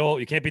can't beat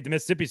the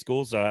Mississippi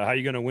schools. How are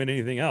you going to win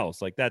anything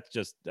else? Like, that's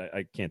just,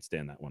 I can't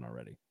stand that one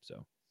already.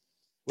 So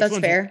that's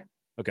fair.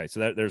 Okay.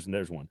 So there's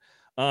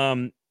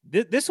one.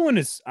 This one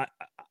is,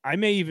 I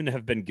may even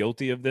have been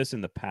guilty of this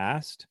in the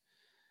past,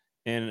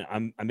 and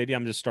I'm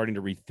just starting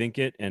to rethink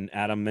it. And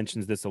Adam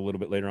mentions this a little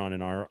bit later on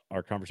in our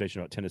conversation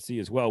about Tennessee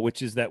as well,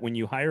 which is that when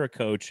you hire a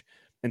coach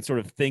and sort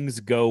of things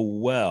go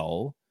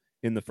well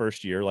in the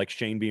first year, like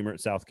Shane Beamer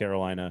at South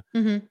Carolina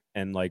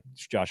and like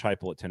Josh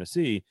Heupel at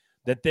Tennessee,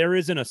 that there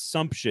is an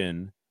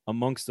assumption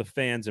amongst the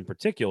fans in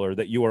particular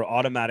that you are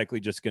automatically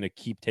just going to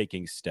keep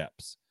taking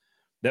steps,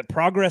 that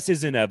progress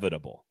is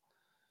inevitable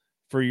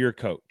for your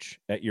coach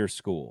at your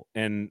school.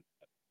 And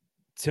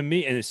to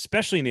me, and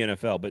especially in the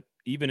NFL, but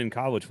even in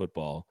college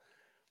football,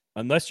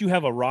 unless you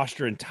have a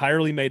roster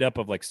entirely made up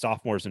of like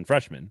sophomores and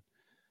freshmen,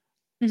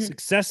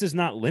 success is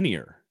not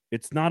linear.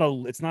 It's not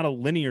a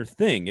linear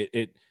thing.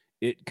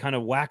 It kind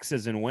of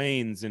waxes and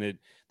wanes, and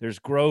there's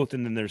growth,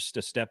 and then there's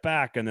a step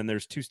back, and then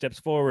there's 2 steps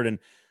forward. And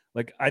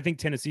like, I think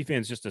Tennessee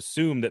fans just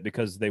assume that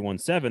because they won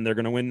 7, they're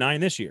going to win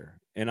 9 this year.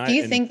 Do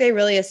you think they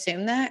really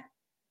assume that?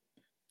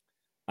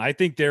 I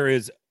think there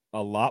is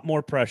a lot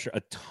more pressure,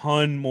 a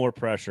ton more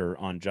pressure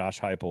on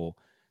Josh Heupel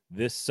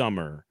this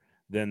summer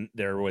than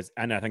there was.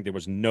 And I think there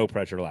was no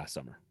pressure last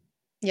summer.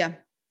 Yeah.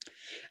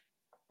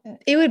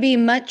 It would be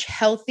much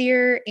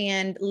healthier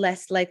and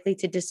less likely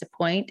to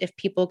disappoint if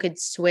people could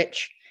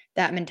switch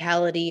that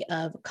mentality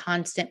of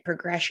constant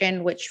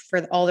progression, which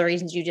for all the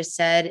reasons you just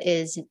said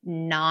is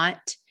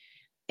not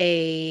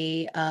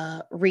a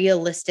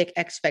realistic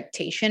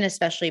expectation,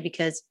 especially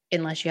because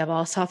unless you have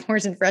all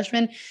sophomores and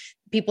freshmen,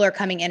 people are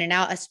coming in and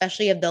out,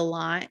 especially of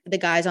the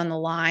guys on the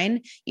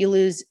line. You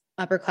lose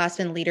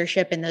upperclassmen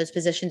leadership in those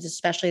positions,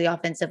 especially the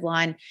offensive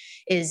line,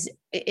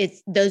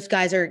 it's those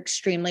guys are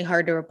extremely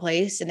hard to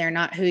replace, and they're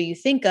not who you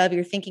think of.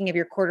 You're thinking of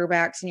your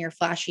quarterbacks and your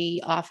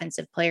flashy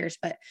offensive players,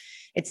 but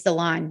it's the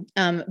line.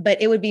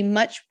 But it would be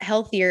much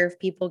healthier if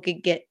people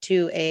could get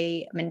to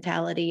a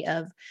mentality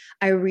of,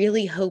 I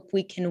really hope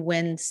we can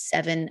win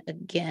 7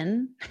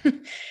 again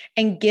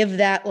and give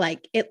that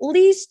like at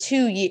least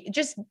 2 years,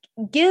 just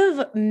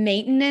give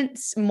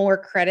maintenance more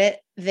credit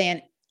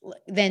than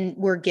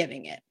we're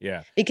giving it.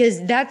 Yeah.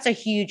 Because that's a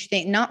huge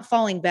thing. Not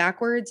falling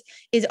backwards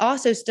is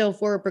also still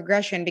forward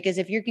progression, because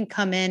if you can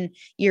come in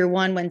year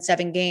 1, win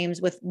 7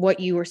 games with what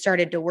you were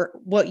started to work,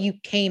 what you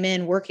came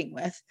in working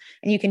with,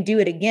 and you can do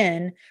it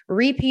again,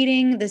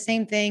 repeating the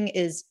same thing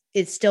is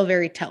still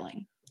very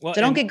telling. Well, so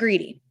don't get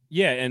greedy.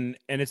 Yeah. And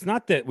it's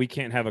not that we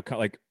can't have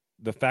like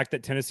the fact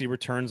that Tennessee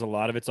returns a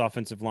lot of its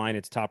offensive line,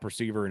 its top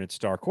receiver, and its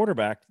star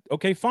quarterback.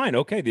 Okay, fine.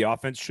 Okay. The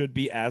offense should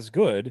be as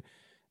good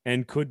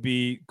and could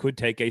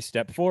take a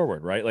step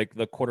forward, right? Like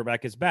the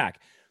quarterback is back.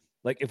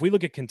 Like if we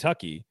look at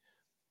Kentucky's,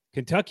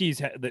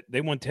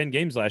 they won 10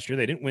 games last year.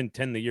 They didn't win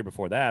 10 the year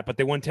before that, but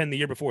they won 10 the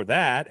year before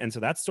that. And so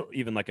that's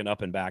even like an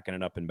up and back and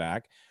an up and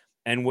back.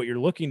 And what you're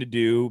looking to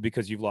do,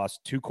 because you've lost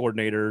 2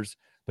 coordinators,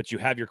 but you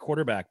have your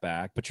quarterback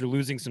back, but you're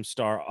losing some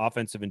star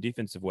offensive and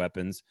defensive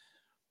weapons,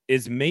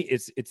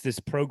 it's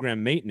this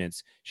program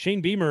maintenance.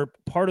 Shane Beamer,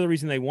 part of the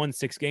reason they won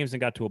 6 games and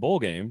got to a bowl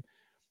game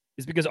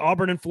is because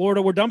Auburn and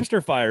Florida were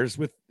dumpster fires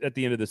at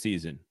the end of the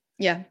season.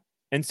 Yeah.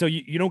 And so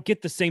you don't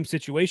get the same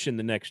situation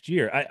the next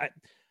year.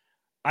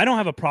 I don't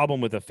have a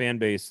problem with a fan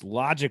base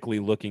logically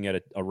looking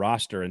at a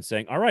roster and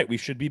saying, all right, we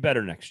should be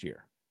better next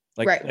year.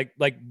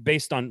 Like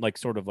based on like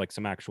sort of like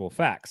some actual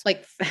facts.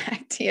 Like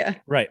fact, yeah.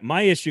 Right.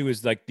 My issue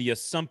is like the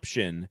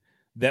assumption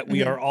that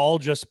we are all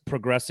just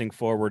progressing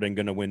forward and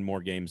going to win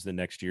more games the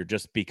next year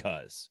just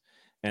because.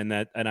 And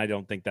I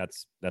don't think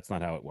that's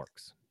not how it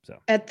works. So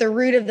at the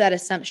root of that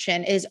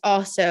assumption is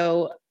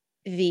also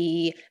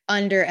the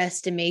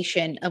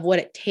underestimation of what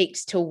it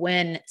takes to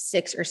win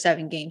 6 or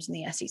 7 games in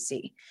the SEC.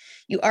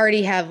 You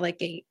already have like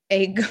a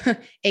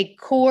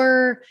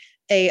core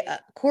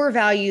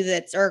value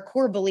or a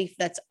core belief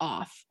that's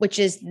off, which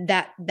is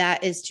that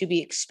is to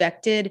be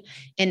expected.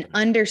 And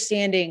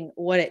understanding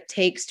what it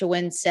takes to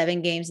win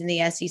 7 games in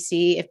the SEC,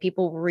 if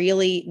people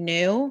really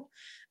knew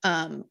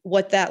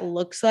what that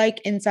looks like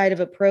inside of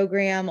a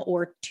program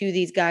or to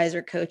these guys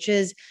or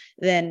coaches,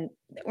 then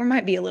there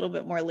might be a little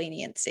bit more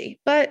leniency.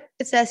 But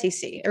it's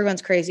SEC.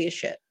 Everyone's crazy as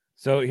shit.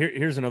 So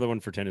here's another one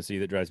for Tennessee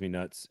that drives me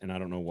nuts, and I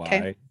don't know why.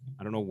 Okay.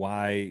 I don't know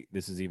why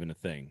this is even a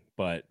thing,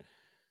 but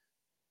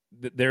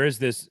there is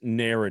this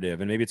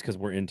narrative, and maybe it's because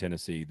we're in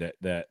Tennessee,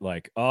 that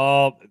like,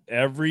 oh,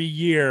 every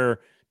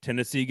year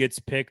Tennessee gets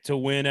picked to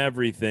win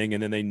everything,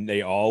 and then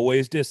they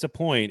always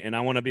disappoint. And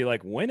I want to be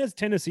like, when has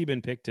Tennessee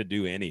been picked to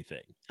do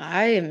anything?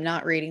 I am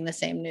not reading the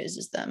same news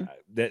as them.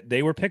 That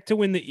they were picked to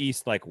win the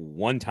East like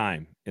one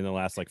time in the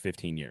last like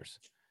 15 years.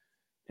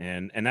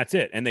 And that's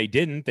it. And they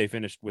didn't. They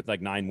finished with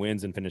like 9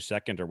 wins and finished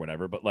second or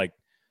whatever. But like,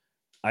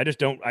 I just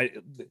don't.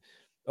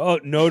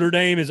 Notre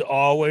Dame is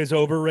always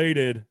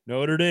overrated.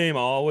 Notre Dame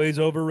always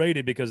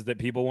overrated because that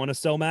people want to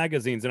sell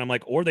magazines. And I'm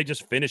like, or they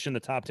just finish in the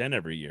top 10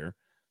 every year.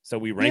 So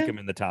we rank them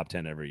in the top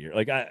 10 every year.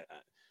 Like I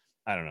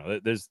don't know.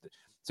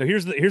 So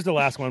here's the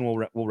last one.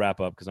 We'll wrap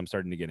up because I'm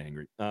starting to get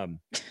angry.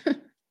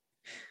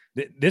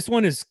 This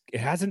one it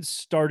hasn't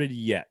started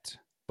yet,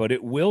 but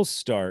it will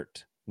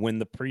start when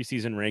the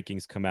preseason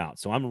rankings come out.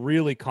 So I'm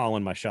really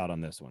calling my shot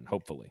on this one,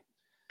 hopefully.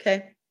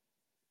 Okay.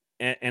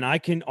 And I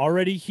can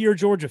already hear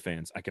Georgia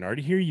fans. I can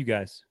already hear you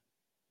guys.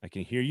 I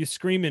can hear you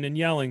screaming and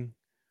yelling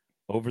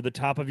over the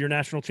top of your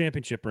national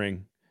championship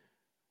ring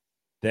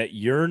that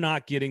you're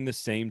not getting the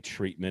same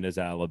treatment as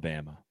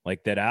Alabama.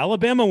 Like that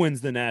Alabama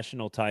wins the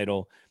national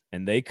title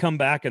and they come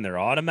back and they're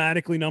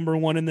automatically number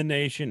 1 in the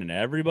nation, and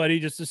everybody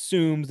just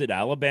assumes that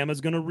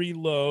Alabama's going to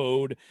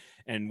reload.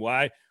 And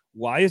why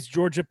is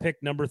Georgia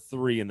picked number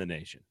 3 in the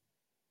nation?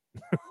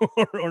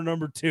 or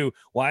number 2?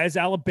 Why is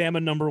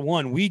Alabama number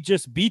 1? We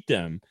just beat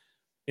them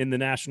in the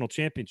national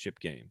championship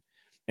game.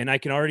 And I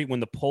can already, when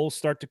the polls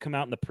start to come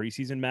out and the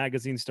preseason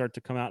magazines start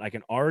to come out, I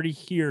can already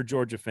hear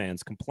Georgia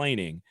fans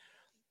complaining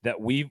that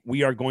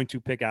we are going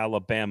to pick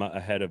Alabama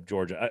ahead of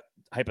Georgia,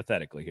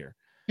 hypothetically here.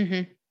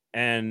 Mm-hmm.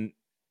 And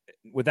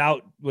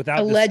without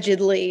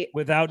allegedly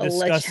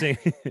discussing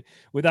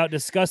without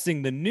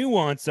discussing the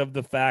nuance of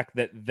the fact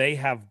that they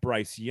have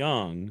Bryce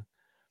Young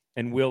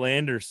and Will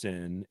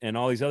Anderson and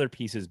all these other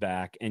pieces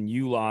back, and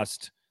you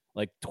lost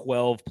like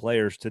 12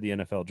 players to the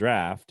NFL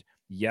draft.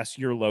 Yes,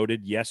 you're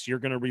loaded. Yes, you're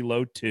going to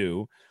reload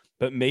too,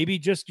 but maybe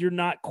just you're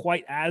not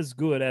quite as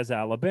good as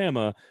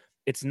Alabama.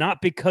 It's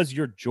not because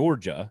you're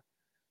Georgia.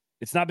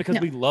 It's not because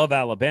we love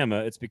Alabama.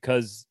 It's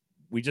because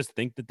we just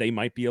think that they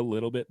might be a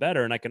little bit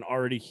better. And I can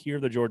already hear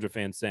the Georgia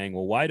fans saying,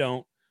 well, why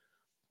don't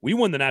we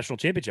won the national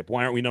championship?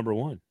 Why aren't we number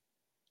 1?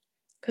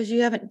 Because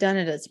you haven't done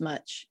it as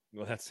much.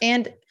 Well, that's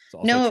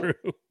also true.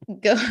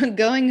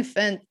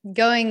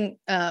 Going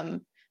I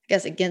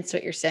guess against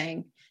what you're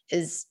saying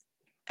is,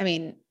 I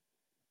mean,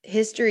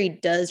 history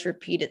does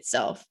repeat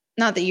itself.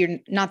 not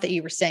that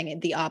you were saying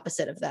it the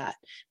opposite of that,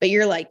 but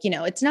you're like,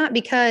 it's not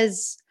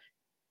because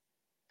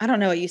I don't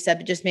know what you said,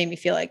 but just made me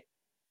feel like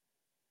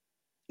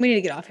we need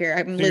to get off here.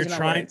 I'm losing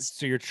my words.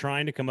 So you're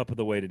trying to come up with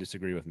a way to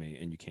disagree with me,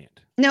 and you can't.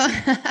 No,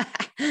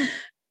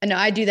 no,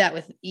 I do that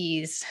with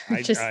ease.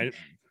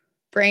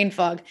 Brain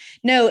fog.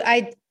 No,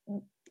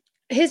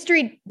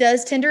 history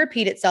does tend to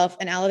repeat itself,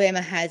 and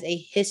Alabama has a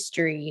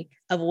history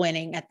of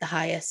winning at the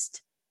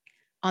highest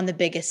on the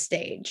biggest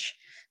stage.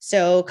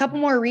 So a couple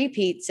more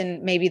repeats,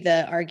 and maybe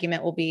the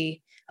argument will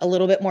be a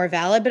little bit more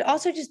valid, but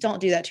also just don't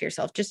do that to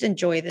yourself. Just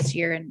enjoy this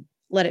year and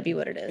let it be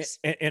what it is.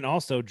 And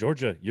also,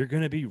 Georgia, you're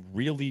going to be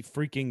really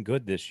freaking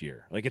good this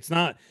year. Like, it's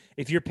not,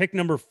 if you're pick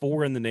number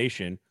 4 in the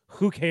nation,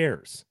 who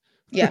cares?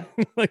 Yeah.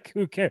 Like,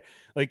 who cares?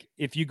 Like,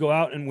 if you go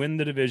out and win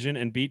the division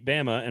and beat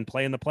Bama and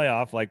play in the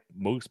playoff, like,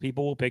 most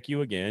people will pick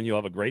you again. You'll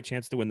have a great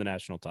chance to win the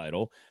national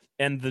title.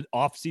 And the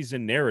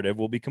offseason narrative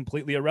will be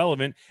completely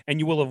irrelevant. And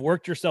you will have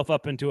worked yourself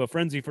up into a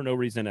frenzy for no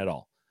reason at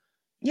all.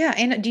 Yeah.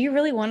 And do you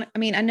really want, I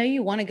mean, I know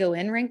you want to go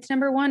in ranked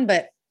number 1,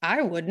 but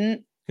I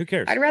wouldn't. Who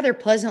cares? I'd rather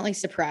pleasantly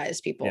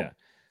surprise people. Yeah.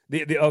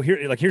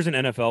 Here's an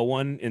NFL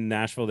one in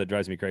Nashville that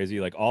drives me crazy.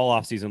 Like, all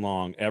offseason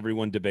long,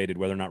 everyone debated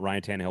whether or not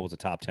Ryan Tannehill was a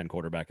top 10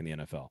 quarterback in the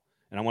NFL.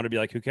 And I want to be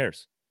like, who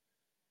cares?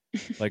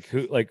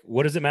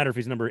 What does it matter if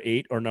he's number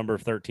 8 or number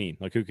 13?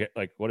 Like, who cares?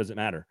 Like, what does it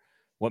matter?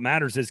 What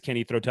matters is, can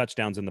he throw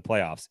touchdowns in the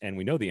playoffs? And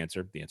we know the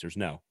answer. The answer is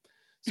no.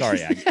 Sorry,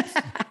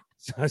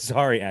 Aggies.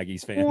 Sorry,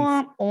 Aggies fans.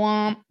 Womp,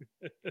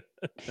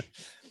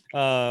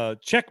 womp.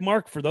 Check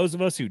mark for those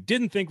of us who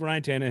didn't think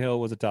Ryan Tannehill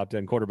was a top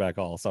 10 quarterback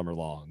all summer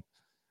long.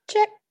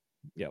 Check.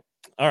 Yep.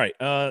 All right.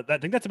 I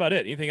think that's about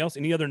it. Anything else?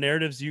 Any other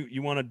narratives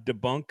you want to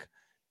debunk?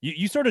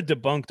 You sort of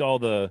debunked all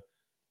the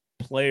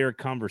player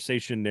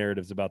conversation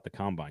narratives about the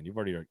combine. You've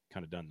already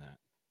kind of done that.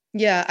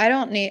 Yeah, I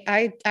don't need.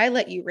 I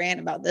let you rant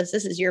about this.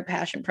 This is your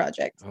passion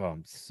project. Oh,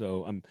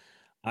 I'm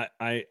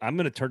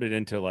going to turn it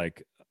into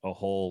like a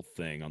whole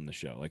thing on the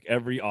show. Like,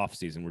 every off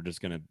season,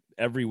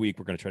 every week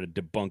we're going to try to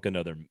debunk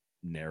another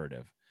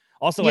narrative.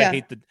 Also, yeah.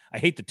 I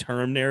hate the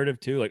term narrative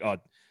too. Like, oh,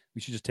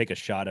 we should just take a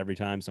shot every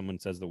time someone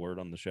says the word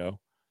on the show.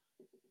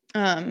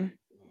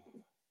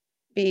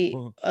 Be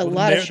a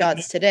lot of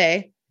shots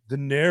today. The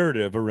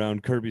narrative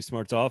around Kirby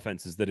Smart's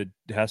offense is that it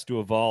has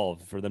to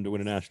evolve for them to win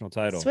a national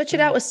title. Switch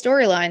it out with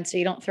storyline so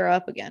you don't throw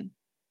up again.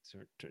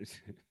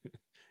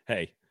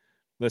 Hey,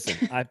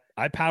 listen,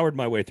 I powered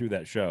my way through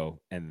that show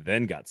and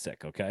then got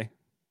sick. Okay.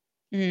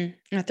 I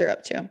threw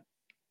up too.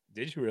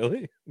 Did you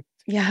really?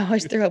 Yeah, I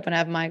always throw up when I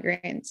have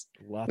migraines.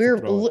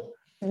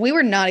 We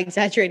were not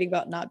exaggerating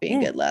about not being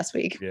good last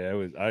week. Yeah, it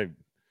was.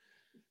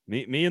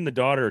 Me and the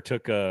daughter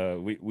took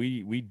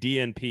we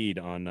DNP'd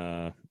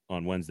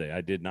on Wednesday.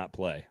 I did not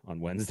play on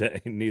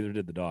Wednesday. Neither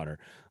did the daughter.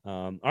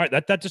 All right,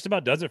 that just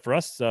about does it for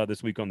us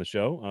this week on the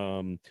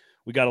show.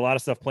 We got a lot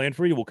of stuff planned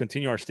for you. We'll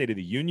continue our State of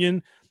the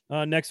Union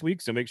next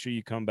week, so make sure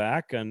you come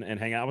back and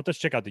hang out with us.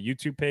 Check out the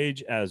YouTube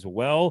page as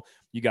well.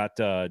 You got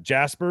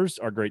Jaspers,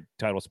 our great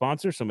title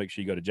sponsor, so make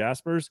sure you go to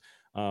Jaspers,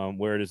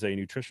 where it is a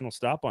nutritional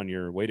stop on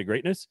your way to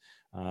greatness.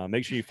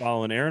 Make sure you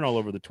follow Aaron all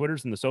over the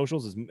Twitters and the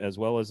socials, as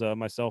well as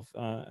myself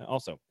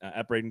also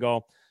at Braden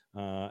Gall,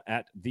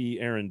 at the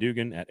Aaron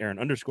Dugan, at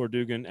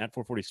Aaron_Dugan, at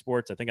 440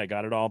 Sports. I think I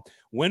got it all.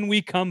 When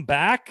we come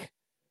back,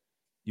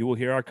 you will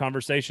hear our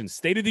conversation,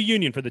 State of the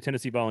Union for the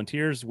Tennessee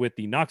Volunteers, with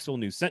the Knoxville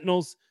News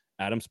Sentinels,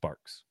 Adam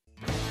Sparks.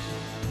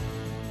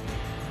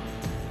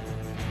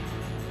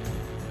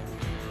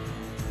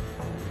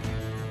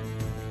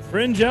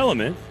 Fringe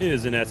Element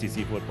is an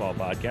SEC football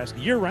podcast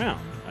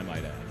year-round, I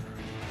might add.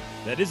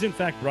 That is, in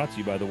fact, brought to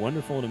you by the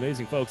wonderful and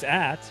amazing folks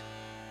at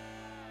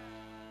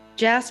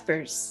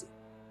Jaspers.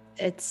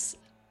 It's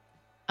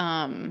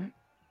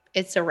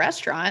a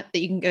restaurant that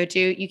you can go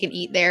to. You can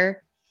eat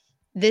there.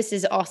 This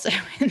is also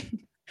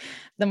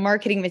the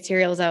marketing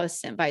materials I was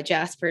sent by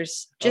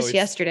Jaspers just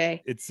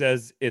yesterday. It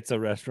says it's a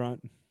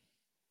restaurant.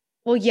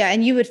 Well, yeah,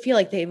 and you would feel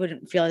like they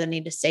wouldn't feel the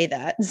need to say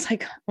that. It's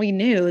like, we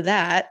knew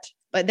that,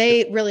 but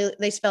they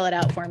spell it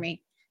out for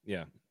me.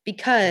 Yeah.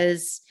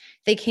 Because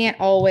they can't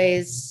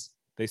always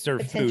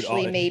serve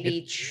potentially food.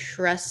 Maybe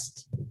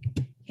trust.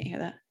 Can't hear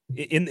that.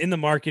 In the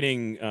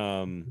marketing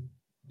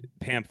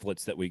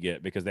pamphlets that we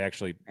get, because they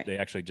actually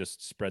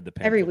just spread the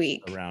pamphlets every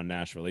week around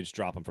Nashville. They just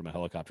drop them from a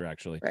helicopter,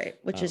 actually. Right,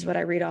 which is what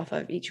I read off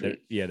of each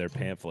week. Yeah, they're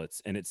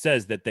pamphlets, and it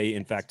says that they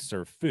in fact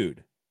serve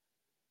food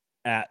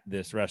at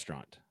this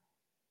restaurant.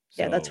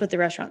 So, yeah, that's what the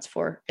restaurant's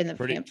for in the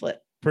pamphlet.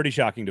 Pretty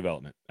shocking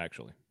development,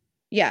 actually.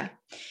 Yeah,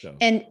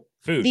 and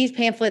food. These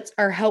pamphlets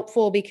are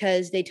helpful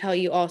because they tell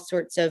you all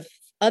sorts of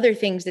other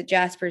things that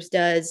Jaspers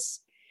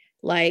does,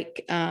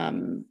 like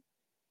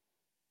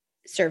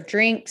serve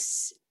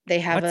drinks. They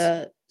have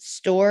a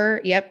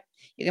store. Yep.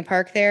 You can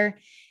park there,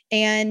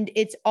 and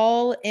it's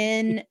all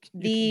in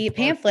the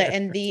pamphlet,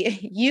 and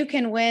you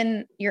can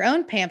win your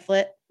own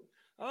pamphlet.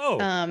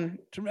 Oh,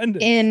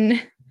 tremendous.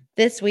 In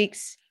this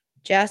week's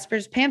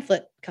Jaspers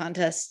pamphlet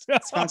contest,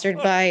 sponsored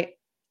by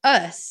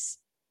us,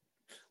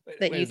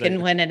 that you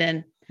can win it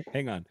in.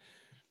 Hang on.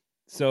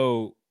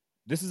 So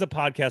this is a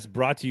podcast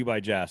brought to you by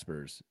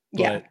Jaspers.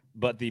 But yeah.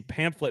 but the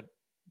pamphlet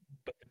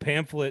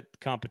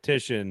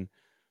competition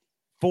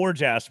for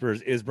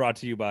Jaspers is brought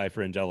to you by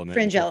Fringe Element.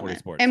 Fringe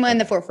Element. And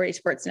the 440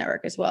 Sports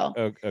Network as well.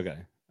 Okay.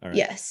 All right.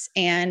 Yes.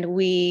 And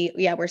we're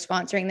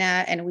sponsoring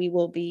that, and we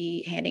will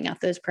be handing out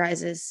those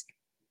prizes.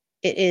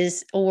 It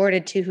is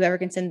awarded to whoever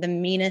can send the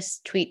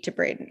meanest tweet to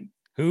Braden.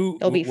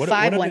 There'll be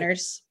 5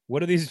 winners.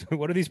 What are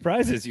these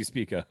prizes you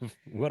speak of?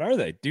 What are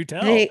they? Do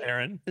tell,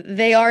 Aaron.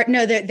 They are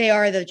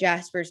the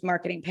Jaspers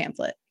marketing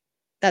pamphlet.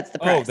 That's the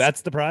prize. Oh,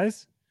 that's the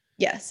prize?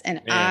 Yes.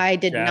 And I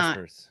did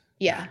Jaspers.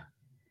 not.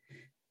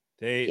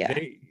 Yeah.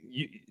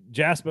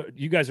 Jasper,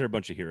 you guys are a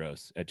bunch of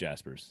heroes at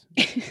Jaspers.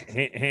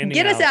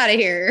 Get us out of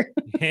here.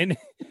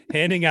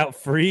 Handing out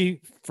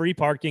free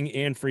parking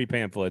and free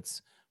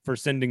pamphlets for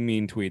sending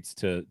mean tweets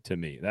to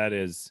me.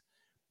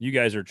 You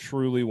guys are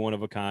truly one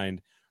of a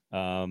kind.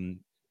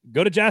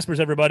 Go to Jaspers,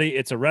 everybody.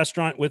 It's a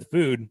restaurant with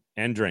food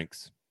and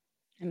drinks.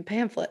 And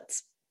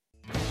pamphlets.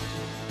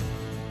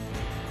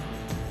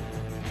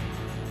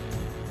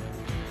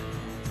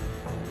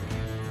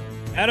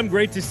 Adam,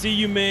 great to see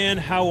you, man.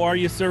 How are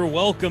you, sir?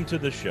 Welcome to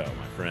the show,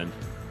 my friend.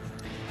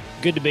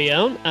 Good to be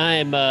on.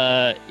 I'm,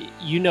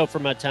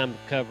 from my time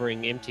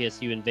covering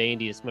MTSU and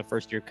Vandy, it's my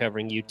first year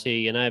covering UT,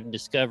 and I'm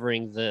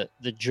discovering the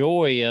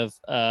joy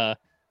of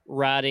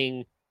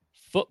writing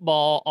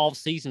football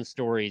off-season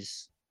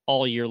stories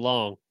all year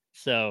long.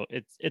 So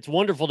it's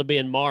wonderful to be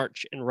in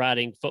March and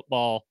writing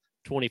football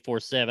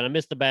 24/7. I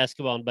miss the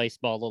basketball and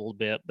baseball a little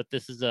bit, but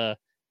this is a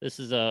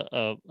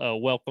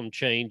welcome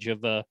change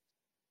of a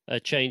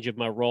change of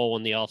my role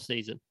in the off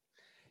season.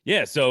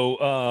 Yeah.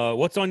 So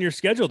what's on your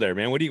schedule there,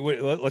 man?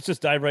 Let's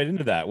just dive right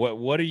into that.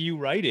 What are you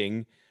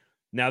writing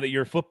now that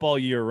you're football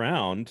year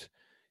round?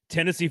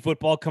 Tennessee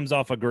football comes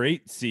off a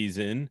great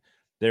season.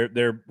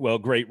 They're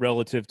great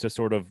relative to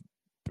sort of,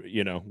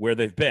 where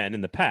they've been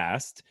in the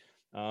past.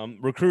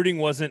 Recruiting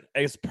wasn't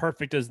as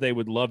perfect as they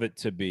would love it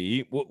to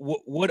be.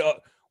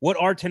 What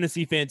are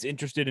Tennessee fans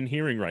interested in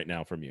hearing right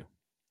now from you?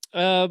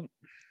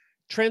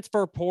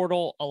 Transfer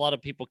portal, a lot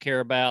of people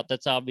care about.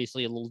 That's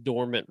obviously a little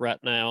dormant right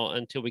now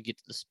until we get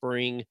to the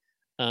spring.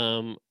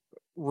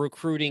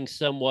 Recruiting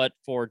somewhat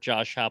for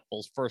Josh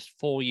Heupel's first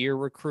full year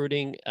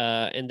recruiting,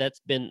 and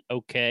that's been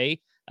okay.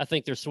 I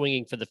think they're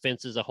swinging for the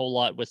fences a whole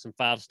lot with some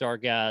 5-star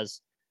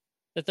guys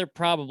that they're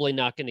probably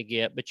not going to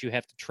get, but you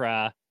have to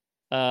try.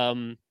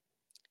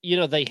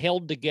 They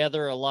held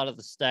together a lot of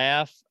the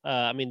staff.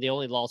 They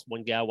only lost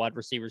one guy, wide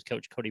receivers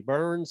coach Cody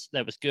Burns.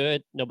 That was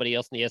good. Nobody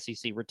else in the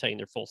SEC retained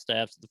their full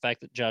staff. So the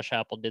fact that Josh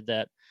Heupel did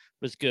that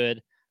was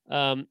good.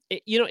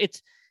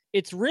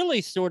 It's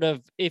really sort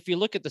of, if you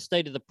look at the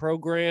state of the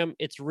program,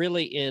 it's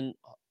really in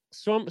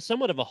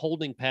somewhat of a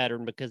holding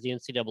pattern because the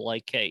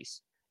NCAA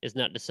case is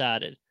not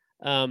decided.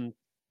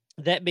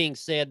 That being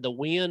said, the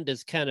wind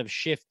has kind of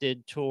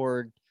shifted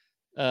toward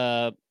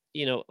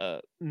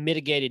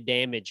mitigated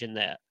damage in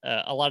that.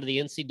 A lot of the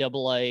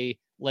NCAA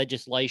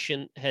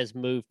legislation has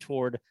moved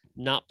toward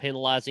not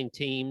penalizing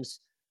teams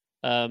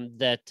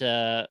that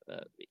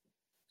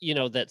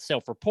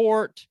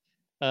self-report.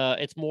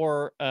 It's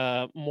more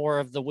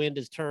of the wind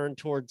is turned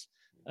towards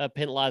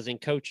penalizing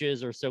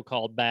coaches or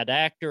so-called bad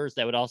actors.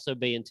 That would also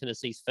be in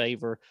Tennessee's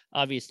favor.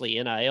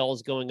 Obviously, NIL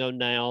is going on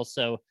now,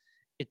 so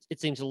it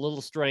seems a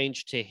little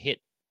strange to hit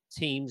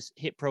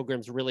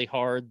programs really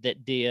hard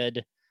that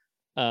did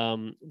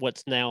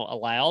what's now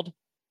allowed.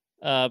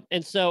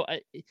 And so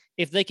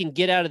if they can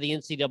get out of the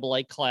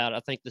NCAA cloud, I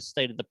think the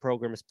state of the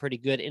program is pretty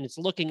good. And it's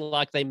looking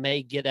like they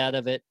may get out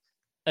of it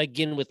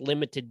again with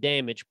limited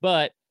damage.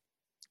 But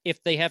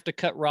if they have to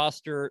cut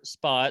roster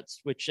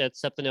spots, which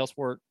that's something else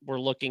we're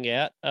looking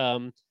at,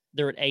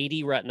 they're at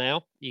 80 right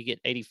now. You get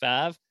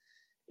 85.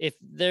 If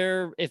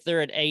they're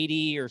at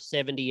 80 or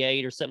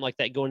 78 or something like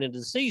that going into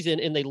the season,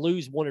 and they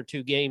lose 1 or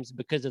 2 games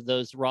because of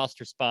those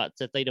roster spots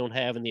that they don't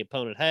have and the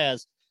opponent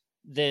has,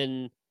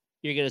 then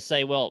you're going to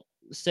say, well,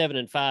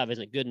 7-5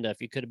 isn't good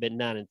enough. You could have been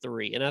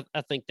 9-3. And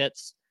I think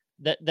that's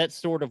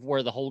sort of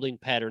where the holding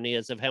pattern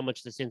is of how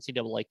much this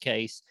NCAA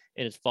case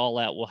and its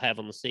fallout will have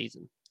on the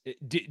season.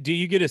 Do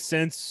you get a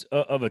sense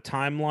of a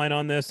timeline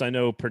on this? I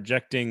know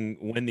projecting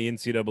when the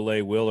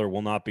NCAA will or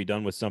will not be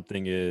done with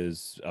something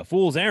is a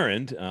fool's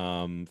errand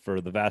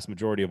for the vast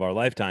majority of our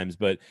lifetimes.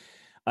 But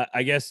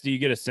I guess, do you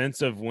get a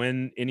sense of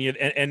when any of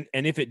and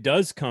if it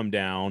does come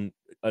down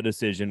a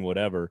decision,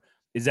 whatever,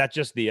 is that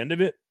just the end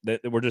of it?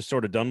 That we're just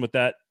sort of done with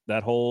that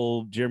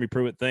whole Jeremy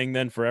Pruitt thing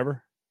then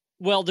forever?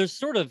 Well, there's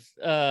sort of,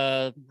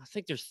 I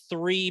think there's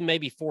 3,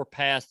 maybe 4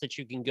 paths that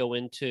you can go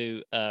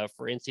into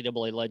for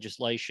NCAA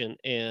legislation.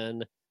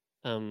 And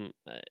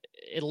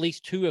at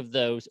least 2 of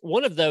those,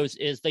 one of those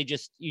is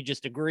you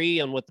just agree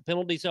on what the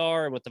penalties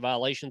are and what the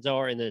violations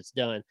are, and then it's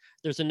done.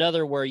 There's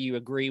another where you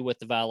agree what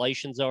the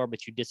violations are,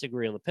 but you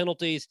disagree on the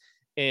penalties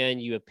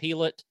and you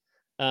appeal it.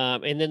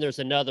 And then there's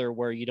another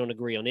where you don't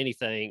agree on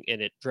anything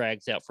and it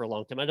drags out for a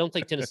long time. I don't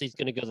think Tennessee's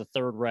going to go the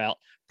third route,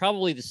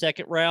 probably the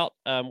second route,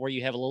 where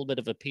you have a little bit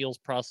of appeals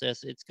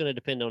process. It's going to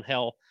depend on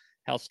how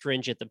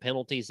stringent the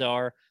penalties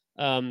are.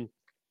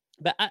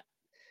 But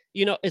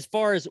as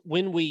far as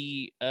when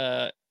we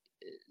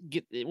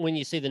when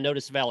you see the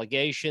notice of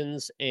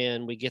allegations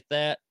and we get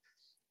that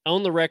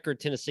on the record,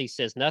 Tennessee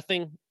says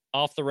nothing.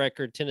 Off the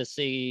record,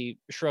 Tennessee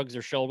shrugs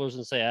their shoulders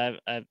and say,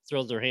 I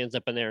throws their hands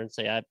up in there and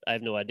say, I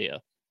have no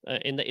idea.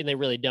 And they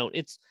really don't.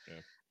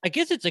 I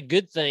guess it's a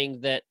good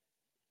thing that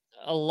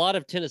a lot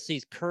of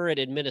Tennessee's current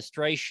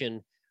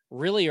administration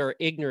really are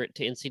ignorant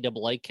to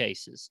NCAA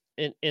cases.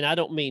 And I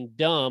don't mean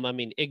dumb, I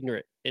mean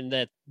ignorant, in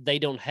that they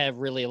don't have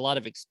really a lot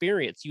of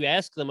experience. You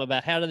ask them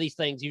about how do these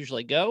things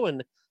usually go,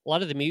 and a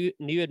lot of the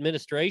new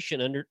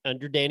administration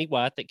under Danny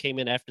White that came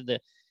in after the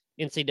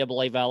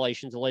NCAA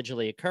violations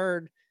allegedly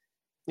occurred,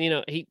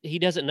 he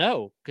doesn't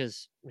know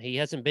because he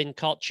hasn't been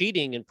caught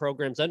cheating and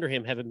programs under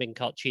him haven't been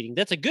caught cheating.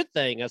 That's a good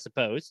thing, I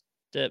suppose.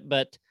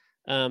 But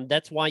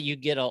that's why you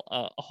get a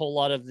whole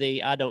lot of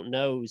the I don't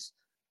knows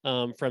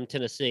from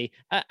Tennessee.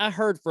 I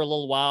heard for a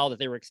little while that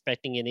they were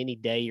expecting it any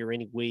day or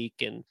any week.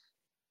 And,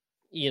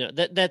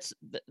 that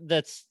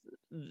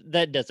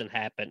doesn't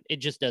happen. It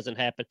just doesn't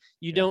happen.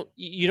 You don't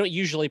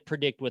usually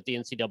predict what the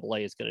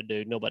NCAA is going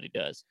to do. Nobody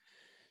does.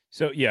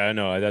 So yeah, I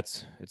know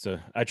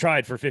I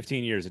tried for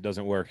 15 years. It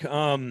doesn't work.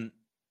 So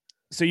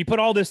you put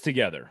all this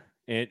together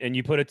and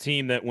you put a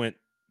team that went,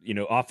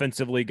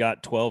 offensively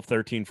got 12,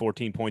 13,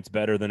 14 points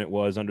better than it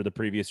was under the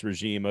previous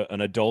regime.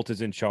 An adult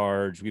is in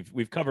charge.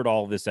 We've covered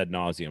all of this ad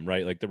nauseum,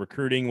 right? Like the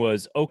recruiting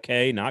was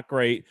okay, not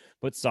great,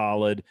 but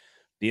solid.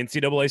 The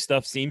NCAA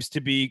stuff seems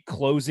to be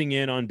closing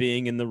in on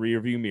being in the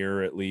rearview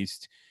mirror at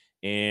least.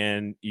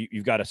 And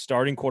you've got a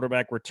starting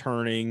quarterback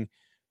returning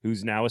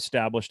who's now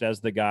established as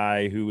the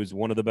guy who is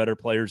one of the better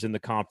players in the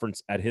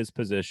conference at his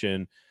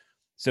position.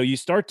 So you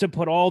start to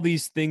put all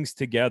these things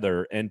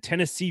together, and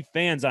Tennessee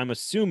fans, I'm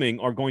assuming,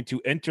 are going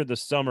to enter the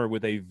summer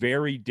with a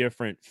very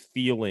different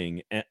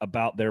feeling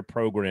about their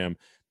program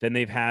than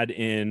they've had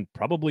in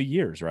probably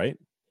years, right?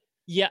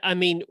 Yeah, I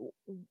mean,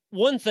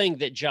 one thing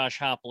that Josh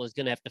Heupel is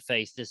going to have to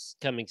face this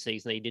coming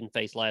season that he didn't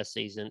face last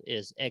season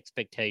is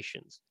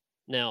expectations.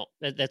 Now,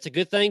 that's a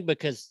good thing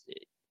because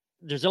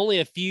there's only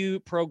a few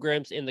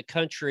programs in the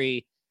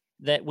country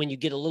that when you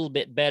get a little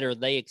bit better,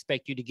 they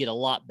expect you to get a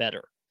lot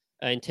better.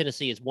 And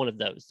Tennessee is one of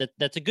those.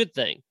 That's a good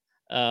thing.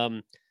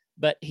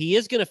 But he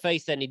is going to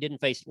face that, and he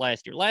didn't face it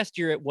last year. Last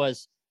year it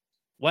was,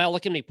 wow,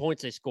 look how many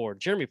points they scored.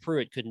 Jeremy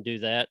Pruitt couldn't do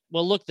that.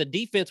 Well, look, the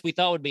defense we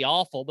thought would be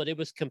awful, but it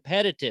was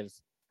competitive.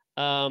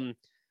 The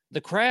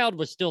crowd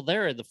was still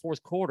there in the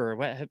fourth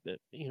quarter.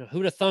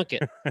 Who'd have thunk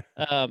it?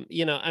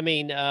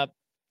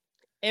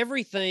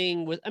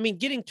 Everything was,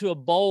 getting to a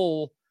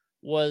bowl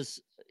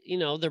was,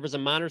 there was a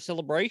minor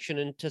celebration,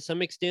 and to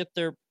some extent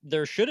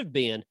there should have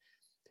been,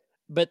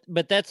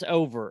 but that's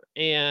over.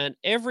 And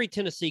every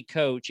Tennessee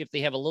coach, if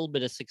they have a little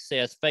bit of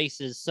success,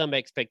 faces some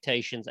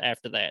expectations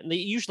after that. And it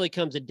usually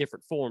comes in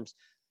different forms.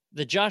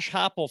 The Josh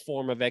Heupel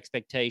form of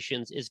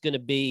expectations is going to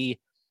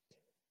be,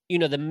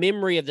 the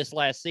memory of this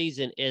last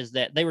season is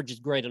that they were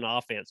just great on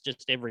offense,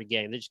 just every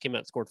game. They just came out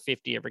and scored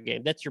 50 every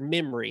game. That's your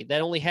memory.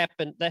 That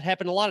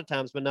happened a lot of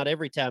times, but not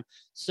every time.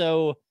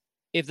 So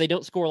if they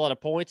don't score a lot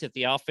of points, if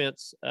the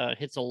offense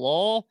hits a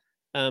lull,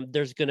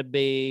 there's going to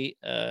be,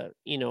 a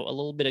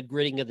little bit of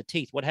gritting of the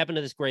teeth. What happened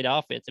to this great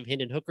offense? If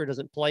Hendon Hooker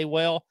doesn't play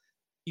well,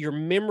 your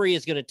memory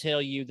is going to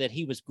tell you that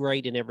he was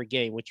great in every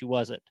game, which he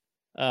wasn't.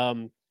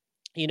 The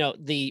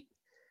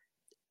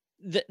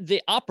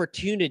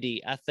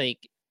opportunity, I think,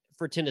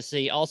 for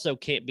Tennessee also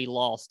can't be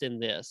lost in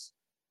this.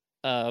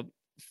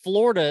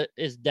 Florida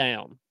is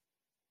down.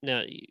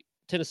 Now,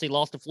 Tennessee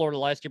lost to Florida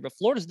last year, but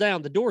Florida's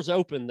down. The door's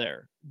open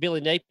there.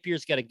 Billy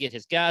Napier's got to get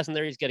his guys in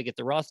there. He's got to get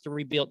the roster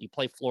rebuilt. You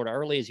play Florida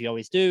early, as you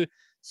always do.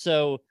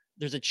 So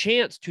there's a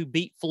chance to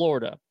beat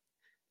Florida.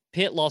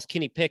 Pitt lost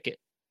Kenny Pickett.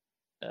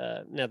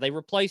 Now, they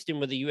replaced him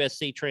with a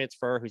USC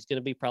transfer who's going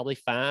to be probably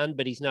fine,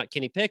 but he's not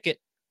Kenny Pickett.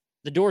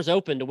 The door's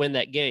open to win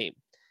that game.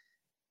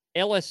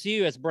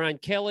 LSU has Brian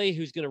Kelly,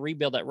 who's going to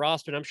rebuild that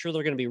roster, and I'm sure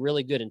they're going to be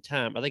really good in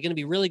time. Are they going to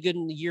be really good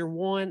in year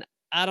one?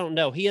 I don't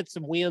know. He had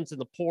some wins in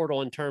the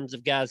portal in terms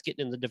of guys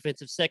getting in the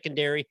defensive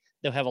secondary.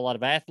 They'll have a lot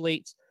of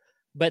athletes.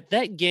 But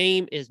that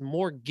game is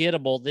more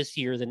gettable this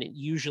year than it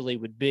usually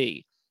would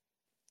be.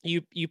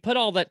 You put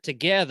all that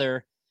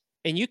together,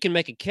 and you can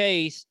make a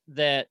case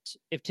that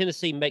if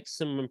Tennessee makes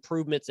some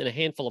improvements in a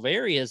handful of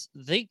areas,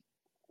 they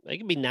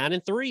could be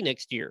 9-3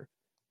 next year.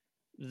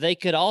 They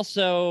could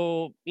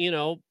also,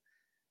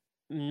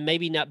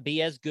 maybe not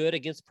be as good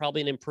against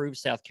probably an improved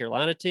South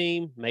Carolina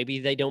team. Maybe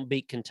they don't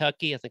beat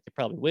Kentucky. I think they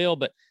probably will,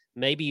 but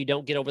maybe you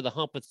don't get over the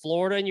hump with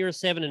Florida and you're a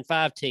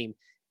 7-5 team.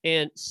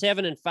 And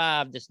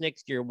 7-5 this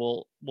next year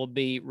will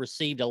be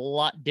received a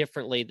lot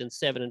differently than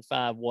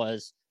 7-5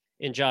 was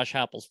in Josh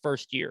Heupel's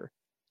first year.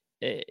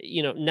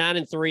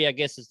 9-3, I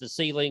guess, is the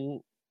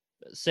ceiling.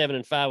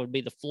 7-5 would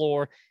be the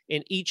floor.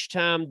 And each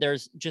time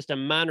there's just a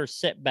minor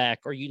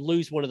setback or you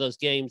lose one of those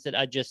games that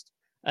I just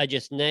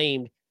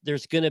named,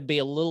 there's going to be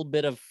a little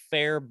bit of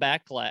fair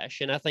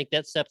backlash. And I think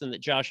that's something that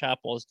Josh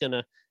Heupel is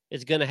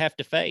going to have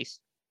to face.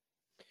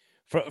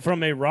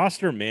 From a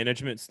roster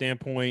management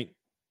standpoint,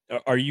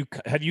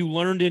 have you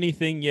learned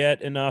anything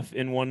yet enough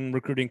in one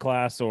recruiting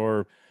class,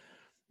 or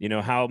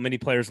how many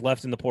players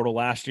left in the portal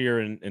last year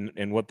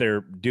and what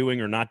they're doing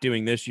or not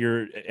doing this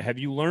year. Have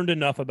you learned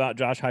enough about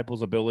Josh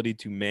Heupel's ability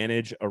to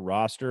manage a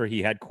roster?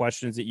 He had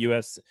questions at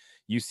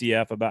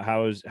UCF about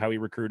how he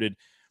recruited.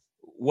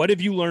 What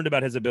have you learned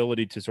about his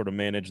ability to sort of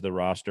manage the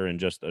roster in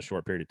just a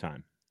short period of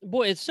time?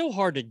 Boy, it's so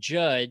hard to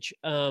judge.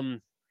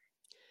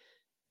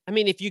 I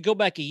mean, if you go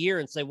back a year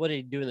and say, what did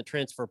he do in the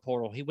transfer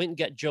portal? He went and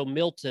got Joe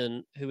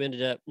Milton, who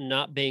ended up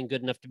not being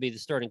good enough to be the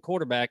starting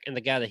quarterback. And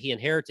the guy that he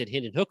inherited,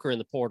 Hendon Hooker, in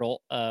the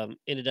portal,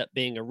 ended up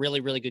being a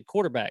really, really good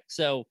quarterback.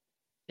 So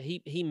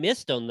he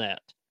missed on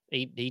that.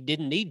 He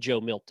didn't need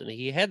Joe Milton.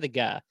 He had the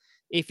guy.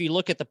 If you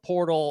look at the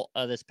portal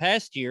this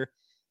past year,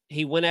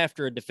 he went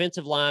after a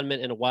defensive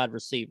lineman and a wide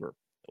receiver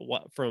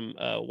from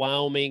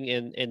Wyoming.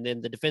 And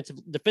then the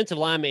defensive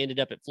lineman ended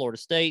up at Florida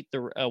State.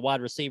 The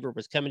wide receiver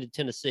was coming to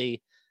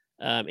Tennessee.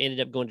 Ended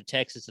up going to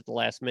Texas at the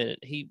last minute.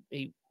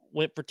 He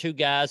went for two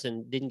guys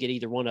and didn't get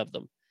either one of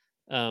them.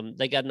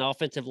 They got an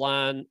offensive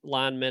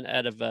lineman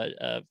out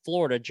of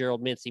Florida,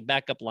 Gerald Mincy,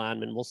 backup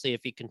lineman. We'll see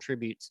if he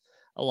contributes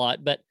a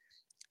lot. But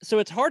so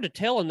it's hard to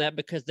tell in that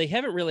because they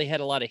haven't really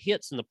had a lot of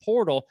hits in the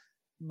portal,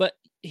 but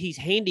he's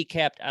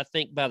handicapped, I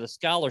think, by the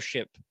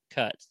scholarship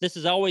cuts. This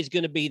is always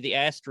going to be the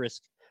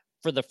asterisk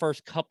for the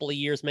first couple of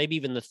years, maybe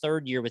even the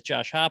third year with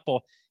Josh Heupel,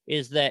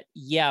 is that,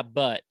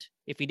 but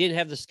if he didn't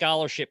have the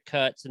scholarship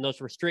cuts and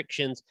those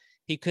restrictions,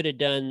 he could have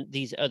done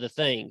these other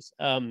things.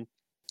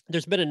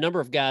 There's been a number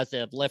of guys that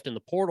have left in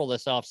the portal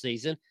this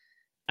offseason.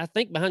 I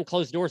think behind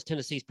closed doors,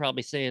 Tennessee's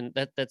probably saying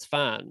that's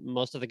fine.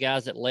 Most of the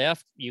guys that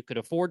left, you could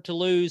afford to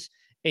lose,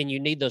 and you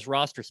need those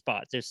roster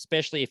spots,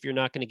 especially if you're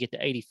not going to get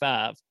to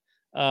 85.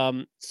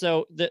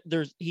 So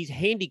he's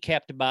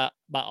handicapped by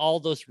all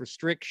those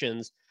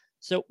restrictions.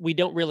 So we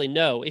don't really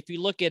know. If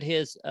you look at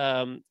his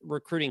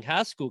recruiting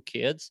high school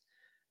kids,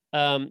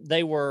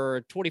 they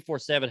were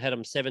 24/7, had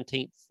them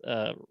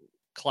 17th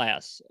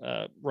class,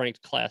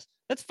 ranked class.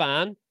 That's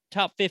fine.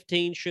 Top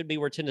 15 should be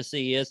where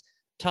Tennessee is.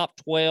 Top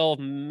 12,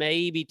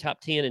 maybe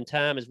top 10 in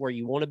time is where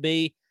you want to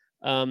be.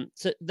 So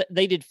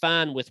they did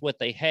fine with what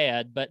they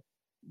had, but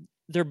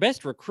their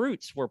best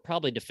recruits were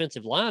probably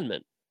defensive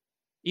linemen.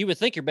 You would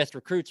think your best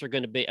recruits are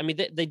going to be, I mean,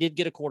 they did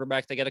get a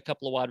quarterback. They got a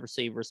couple of wide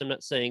receivers. I'm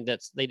not saying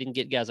they didn't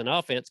get guys on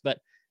offense, but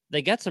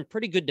they got some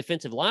pretty good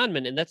defensive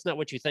linemen, and that's not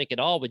what you think at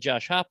all with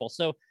Josh Heupel.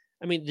 So,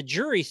 I mean, the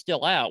jury's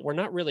still out. We're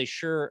not really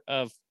sure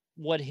of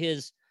what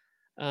his,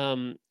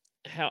 how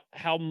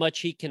much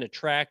he can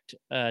attract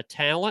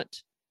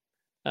talent.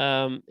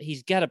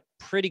 He's got a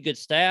pretty good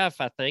staff,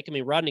 I think. I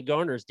mean, Rodney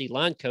Garner is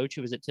D-line coach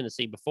who was at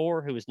Tennessee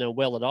before, who was known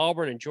well at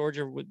Auburn and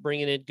Georgia with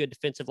bringing in good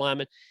defensive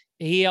linemen.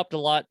 He helped a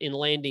lot in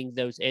landing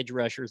those edge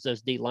rushers,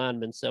 those D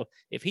linemen. So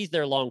if he's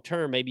there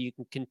long-term, maybe you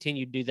can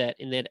continue to do that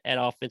and then add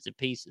offensive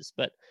pieces.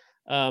 But,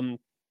 there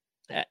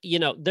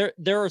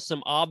are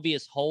some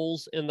obvious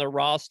holes in the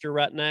roster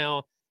right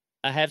now.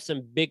 I have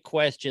some big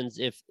questions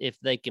if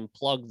they can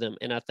plug them.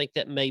 And I think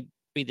that may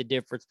be the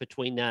difference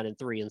between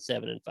 9-3 and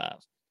 7-5.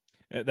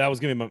 That was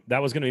going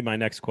to be my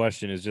next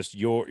question, is just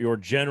your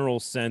general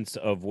sense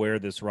of where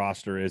this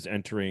roster is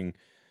entering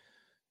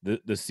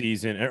the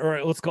season,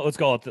 or let's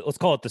call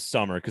it the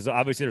summer, because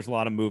obviously there's a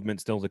lot of movement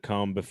still to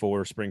come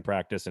before spring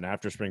practice and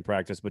after spring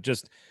practice. But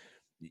just,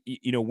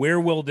 where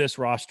will this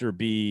roster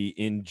be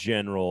in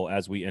general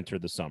as we enter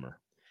the summer?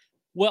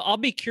 Well, I'll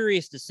be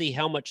curious to see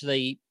how much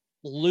they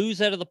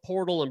lose out of the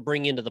portal and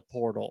bring into the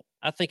portal.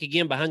 I think,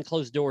 again, behind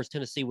closed doors,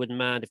 Tennessee wouldn't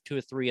mind if 2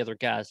 or 3 other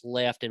guys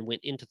left and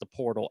went into the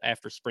portal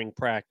after spring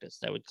practice.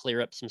 That would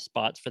clear up some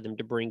spots for them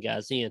to bring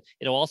guys in.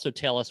 It'll also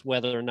tell us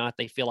whether or not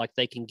they feel like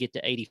they can get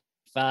to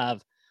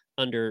 85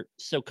 under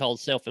so-called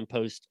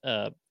self-imposed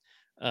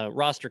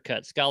roster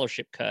cuts,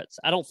 scholarship cuts.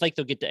 I don't think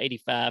they'll get to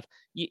 85.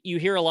 You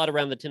hear a lot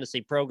around the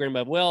Tennessee program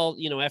of,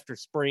 after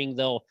spring,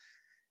 they'll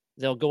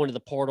go into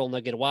the portal and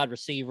they'll get a wide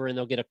receiver and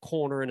they'll get a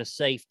corner and a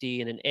safety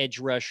and an edge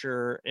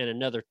rusher and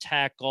another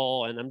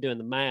tackle. And I'm doing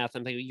the math.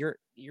 I'm thinking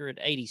you're at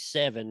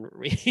 87,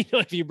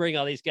 if you bring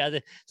all these guys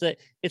in. So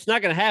it's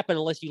not going to happen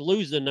unless you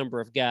lose the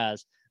number of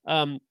guys.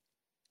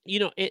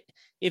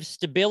 If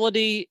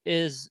stability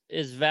is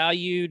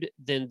valued,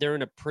 then they're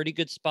in a pretty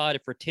good spot.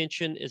 If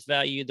retention is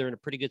valued, they're in a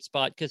pretty good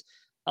spot, because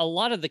a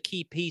lot of the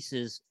key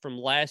pieces from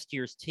last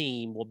year's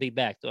team will be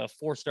back. They'll have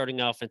 4 starting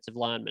offensive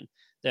linemen.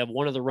 They have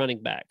one of the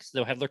running backs.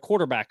 They'll have their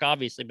quarterback,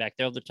 obviously, back.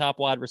 They'll have the top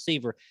wide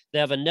receiver. They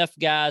have enough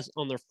guys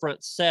on their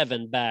front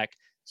 7 back.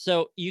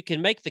 So you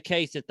can make the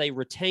case that they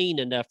retain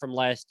enough from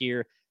last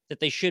year that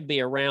they should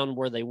be around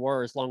where they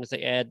were, as long as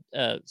they add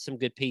some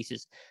good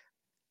pieces.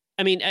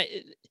 I mean,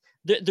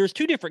 there's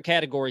 2 different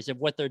categories of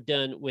what they're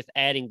done with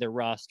adding their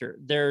roster.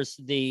 There's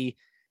the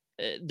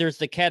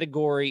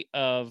category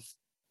of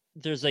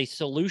there's a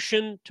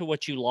solution to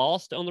what you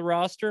lost on the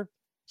roster.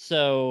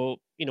 So,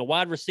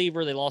 wide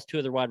receiver, they lost 2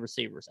 of their wide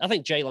receivers. I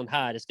think Jalen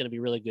Hyde is going to be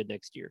really good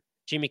next year.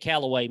 Jimmy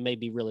Callaway may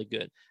be really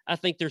good. I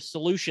think there's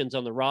solutions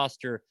on the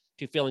roster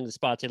to filling the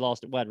spots they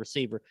lost at wide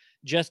receiver.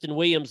 Justin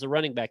Williams, the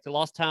running back. They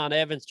lost Tyron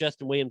Evans.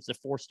 Justin Williams, the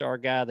 4-star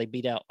guy they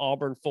beat out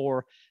Auburn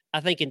for. I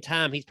think in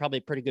time, he's probably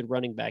a pretty good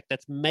running back.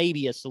 That's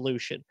maybe a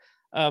solution.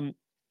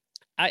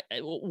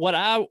 what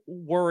I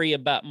worry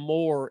about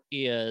more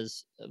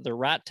is the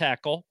right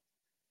tackle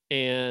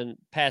and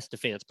pass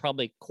defense,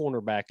 probably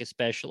cornerback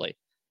especially.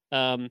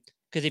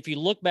 Because if you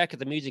look back at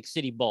the Music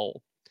City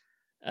Bowl,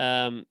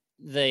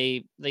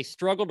 they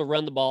struggled to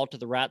run the ball to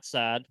the right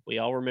side. We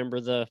all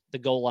remember the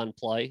goal line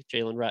play.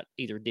 Jalen Wright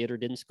either did or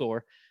didn't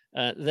score.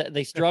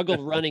 They struggled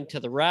running to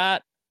the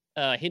right.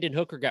 Hendon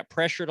Hooker got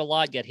pressured a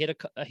lot, got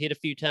hit a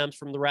few times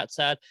from the right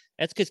side.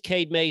 That's because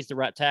Cade Mays, the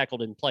right tackle,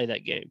 didn't play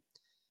that game.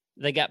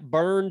 They got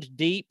burned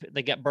deep.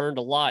 They got burned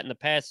a lot in the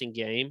passing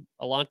game.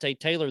 Alontae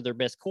Taylor, their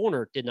best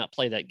corner, did not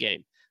play that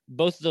game.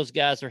 Both of those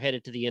guys are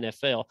headed to the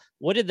NFL.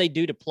 What did they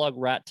do to plug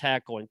right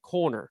tackle and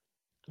corner?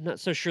 I'm not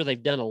so sure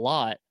they've done a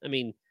lot. I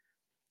mean,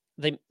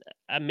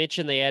 I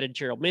mentioned they added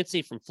Gerald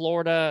Mincey from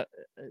Florida.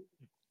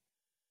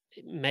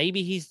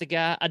 Maybe he's the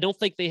guy. I don't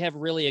think they have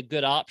really a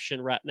good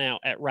option right now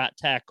at right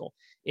tackle.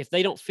 If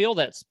they don't fill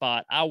that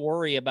spot, I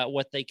worry about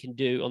what they can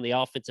do on the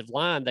offensive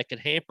line that could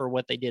hamper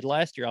what they did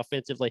last year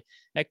offensively.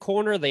 At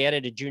corner, they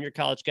added a junior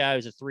college guy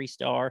who's a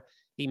 3-star.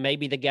 He may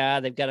be the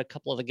guy. They've got a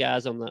couple of the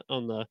guys on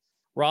the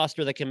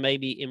roster that can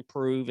maybe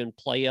improve and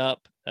play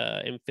up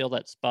and fill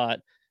that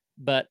spot.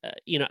 But,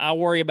 I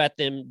worry about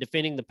them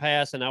defending the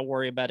pass, and I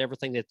worry about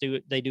everything that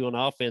they do on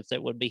offense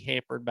that would be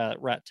hampered by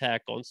that right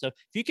tackle. And so if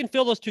you can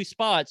fill those two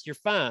spots, you're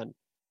fine.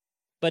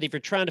 But if you're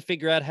trying to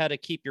figure out how to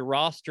keep your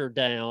roster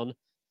down,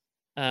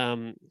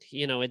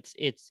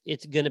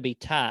 it's going to be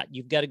tight.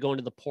 You've got to go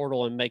into the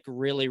portal and make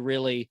really,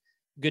 really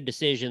good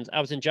decisions.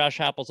 I was in Josh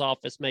Heupel's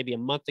office maybe a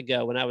month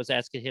ago when I was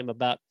asking him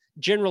about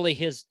generally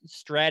his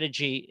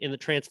strategy in the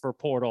transfer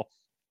portal.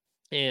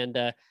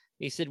 And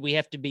he said, we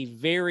have to be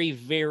very,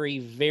 very,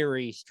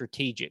 very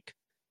strategic.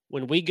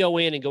 When we go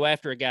in and go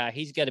after a guy,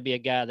 he's got to be a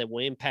guy that will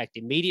impact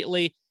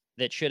immediately,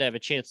 that should have a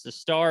chance to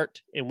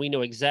start, and we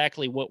know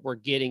exactly what we're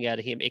getting out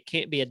of him. It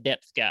can't be a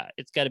depth guy.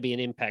 It's got to be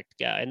an impact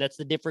guy, and that's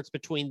the difference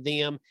between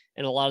them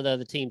and a lot of the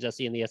other teams I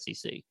see in the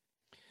SEC.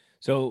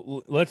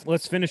 So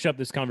let's finish up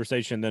this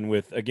conversation then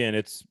with, again,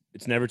 it's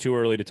never too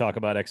early to talk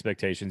about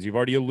expectations. You've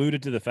already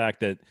alluded to the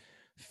fact that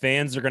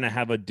fans are going to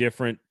have a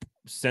different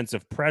sense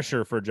of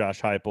pressure for Josh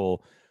Heupel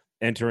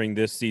entering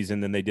this season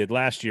than they did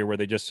last year, where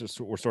they just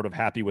were sort of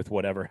happy with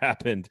whatever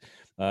happened,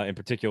 in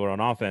particular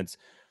on offense.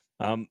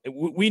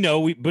 We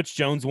know Butch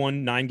Jones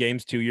won 9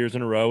 games 2 years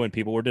in a row, and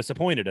people were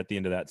disappointed at the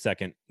end of that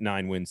second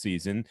 9-win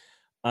season.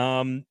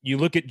 You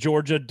look at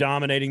Georgia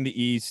dominating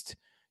the East.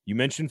 You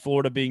mentioned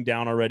Florida being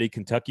down already.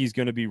 Kentucky's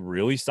going to be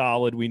really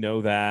solid. We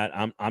know that.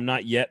 I'm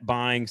not yet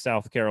buying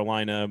South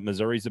Carolina.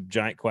 Missouri's a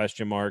giant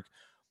question mark.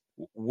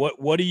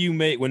 What do you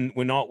make when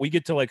we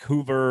get to like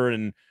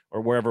Hoover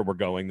or wherever we're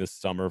going this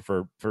summer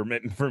for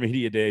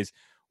media days?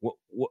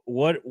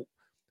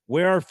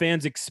 Where are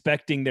fans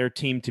expecting their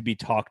team to be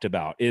talked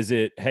about? Is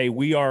it, hey,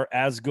 we are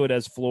as good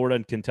as Florida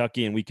and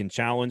Kentucky and we can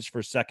challenge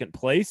for second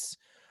place?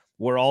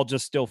 We're all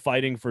just still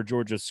fighting for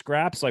Georgia's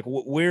scraps. Like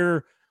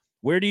where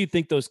do you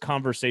think those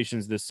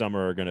conversations this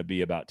summer are going to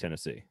be about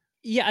Tennessee?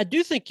 Yeah, I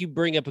do think you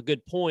bring up a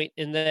good point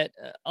in that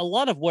a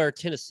lot of where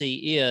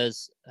Tennessee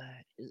is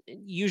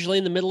usually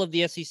in the middle of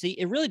the SEC.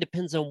 It really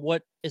depends on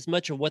as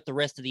much of what the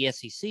rest of the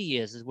SEC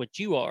is what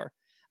you are.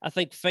 I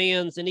think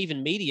fans and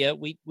even media,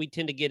 we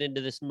tend to get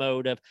into this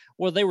mode of,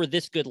 well, they were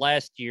this good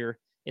last year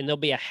and they'll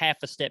be a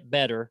half a step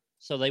better.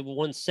 So they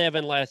won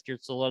 7 last year,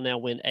 so they'll now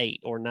win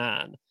 8 or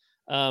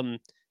 9.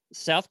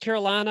 South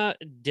Carolina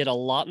did a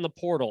lot in the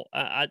portal.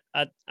 I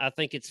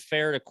think it's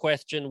fair to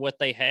question what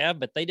they have,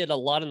 but they did a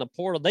lot in the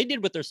portal. They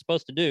did what they're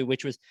supposed to do,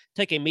 which was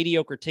take a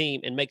mediocre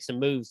team and make some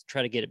moves to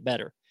try to get it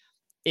better.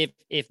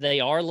 If they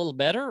are a little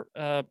better,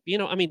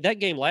 that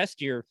game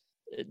last year,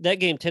 that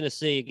game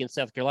Tennessee against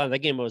South Carolina, that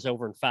game was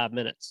over in 5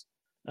 minutes.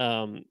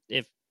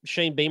 If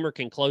Shane Beamer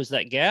can close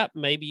that gap,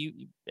 maybe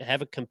you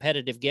have a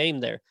competitive game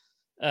there.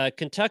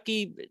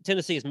 Kentucky,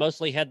 Tennessee has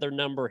mostly had their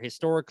number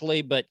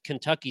historically, but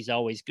Kentucky's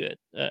always good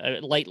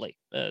lately.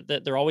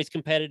 They're always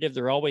competitive.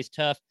 They're always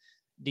tough.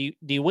 Do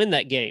you win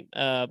that game?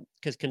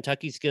 Because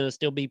Kentucky's going to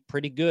still be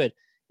pretty good.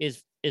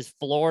 Is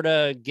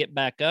Florida get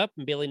back up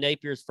in Billy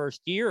Napier's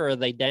first year, or are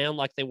they down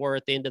like they were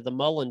at the end of the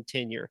Mullen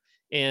tenure?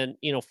 And,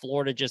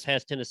 Florida just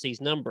has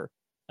Tennessee's number.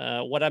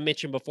 What I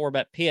mentioned before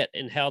about Pitt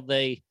and how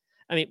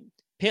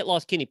Pitt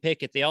lost Kenny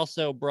Pickett. They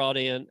also brought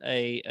in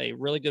a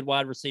really good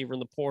wide receiver in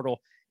the portal.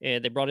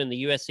 And they brought in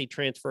the USC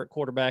transfer at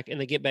quarterback, and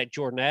they get back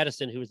Jordan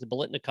Addison, who was the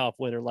Biletnikoff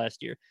winner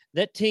last year.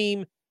 That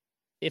team,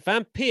 if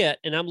I'm Pitt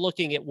and I'm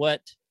looking at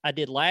what I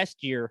did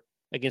last year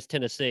against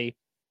Tennessee,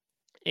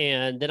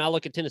 and then I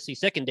look at Tennessee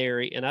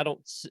secondary and I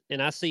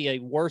see a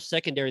worse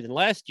secondary than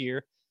last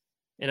year,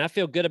 and I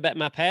feel good about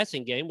my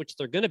passing game, which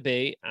they're going to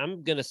be,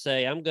 I'm going to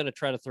say I'm going to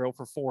try to throw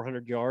for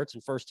 400 yards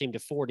and first team to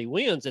 40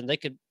 wins, and they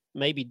could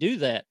maybe do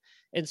that.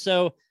 And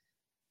so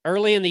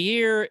early in the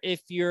year,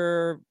 if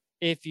you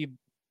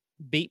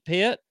beat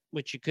Pitt,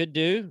 which you could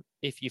do,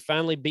 if you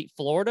finally beat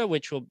Florida,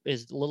 which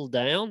is a little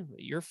down,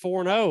 you're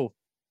 4-0,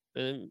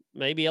 and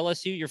maybe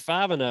LSU, you're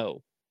 5-0.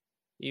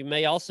 You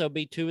may also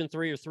be 2-3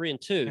 or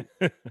 3-2.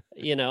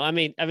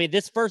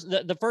 This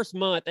the first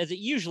month, as it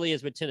usually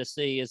is with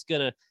Tennessee, is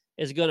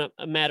is going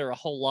to matter a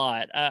whole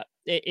lot.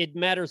 It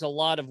matters a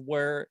lot of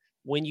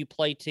when you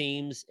play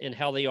teams and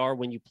how they are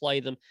when you play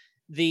them.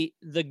 The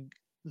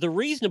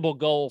reasonable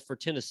goal for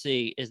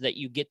Tennessee is that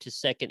you get to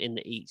second in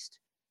the East.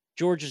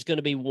 Georgia's going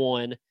to be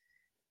 1.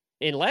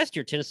 And last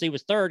year, Tennessee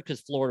was 3rd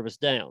because Florida was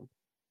down.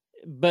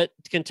 But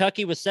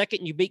Kentucky was 2nd,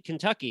 and you beat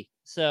Kentucky.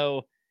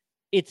 So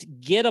it's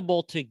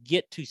gettable to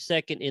get to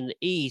 2nd in the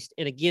East.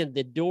 And again,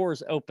 the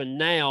door's open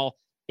now.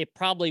 It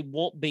probably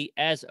won't be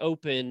as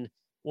open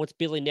once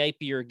Billy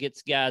Napier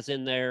gets guys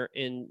in there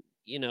in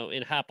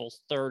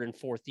Heupel's 3rd and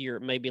 4th year.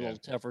 It may be a little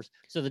tougher.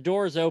 So the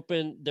door is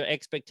open. The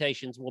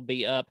expectations will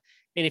be up.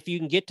 And if you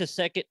can get to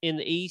 2nd in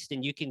the East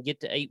and you can get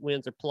to 8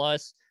 wins or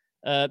plus,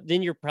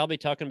 then you're probably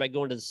talking about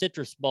going to the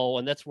Citrus Bowl.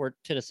 And that's where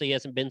Tennessee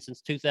hasn't been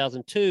since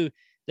 2002.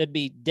 That'd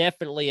be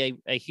definitely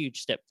a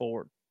huge step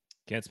forward.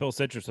 Can't spell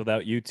citrus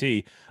without UT.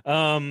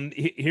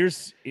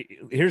 Here's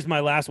my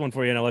last one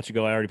for you, and I'll let you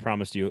go. I already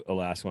promised you a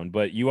last one,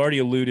 but you already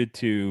alluded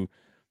to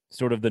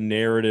sort of the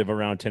narrative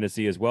around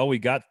Tennessee as well. We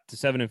got to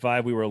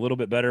 7-5. We were a little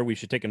bit better. We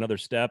should take another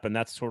step, and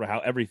that's sort of how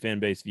every fan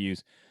base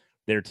views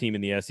their team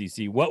in the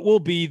SEC. What will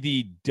be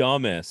the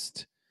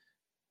dumbest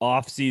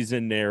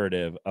offseason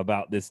narrative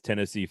about this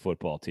Tennessee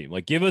football team?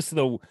 Like, give us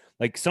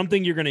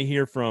something you're going to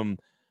hear from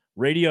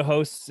radio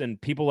hosts and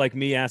people like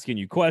me asking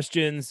you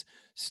questions,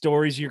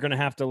 stories you're going to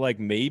have to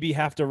maybe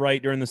have to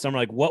write during the summer.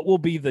 Like, what will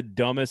be the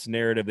dumbest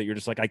narrative that you're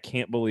just like, I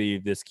can't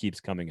believe this keeps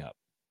coming up?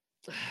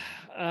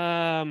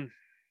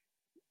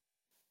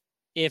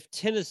 If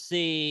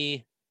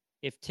Tennessee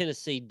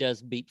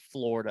does beat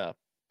Florida,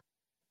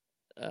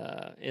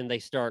 and they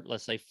start,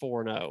 let's say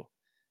 4-0,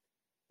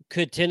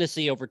 could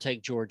Tennessee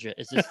overtake Georgia?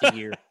 Is this the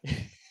year?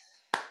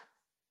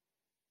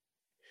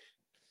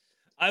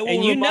 I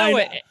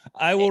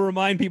will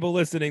remind people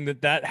listening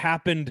that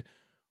happened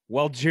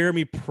while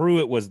Jeremy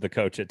Pruitt was the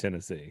coach at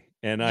Tennessee,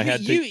 and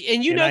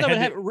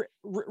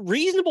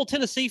reasonable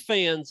Tennessee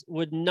fans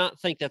would not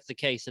think that's the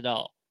case at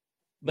all.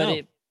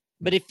 But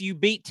if you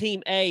beat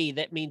Team A,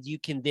 that means you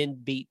can then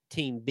beat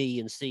Team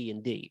B and C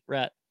and D,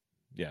 right?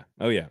 Yeah.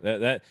 Oh yeah.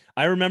 That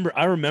I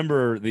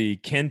remember the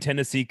can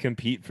Tennessee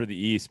compete for the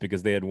East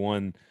because they had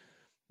won.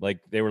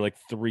 They were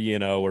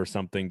 3-0 or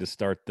something to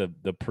start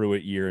the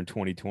Pruitt year in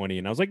 2020.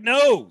 And I was like,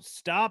 no,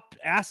 stop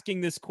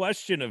asking this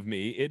question of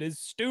me. It is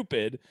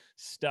stupid.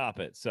 Stop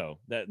it. So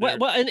and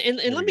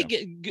let me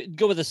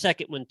go with the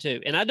second one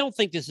too. And I don't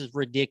think this is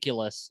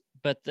ridiculous,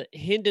 but the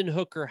Hendon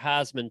Hooker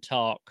Heisman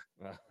talk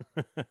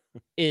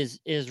is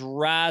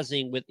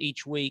rising with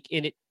each week.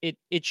 And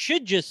it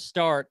should just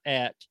start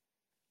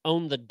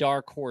on the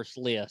dark horse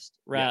list,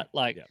 right?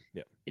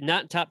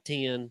 Not top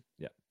 10.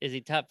 Yeah. Is he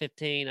top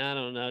 15? I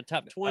don't know.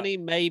 Top 20,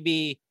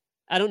 maybe.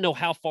 I don't know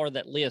how far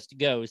that list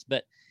goes,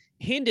 but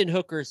Hendon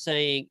Hooker is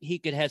saying he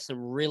could have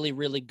some really,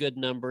 really good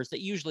numbers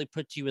that usually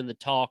puts you in the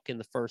talk in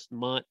the first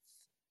month,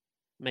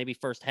 maybe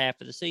first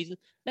half of the season.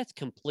 That's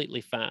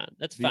completely fine.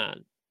 That's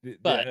fine.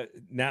 But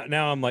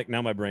now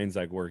my brain's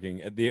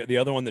working. The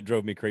other one that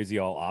drove me crazy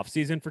all off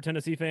season for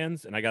Tennessee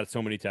fans, and I got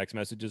so many text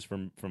messages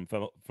from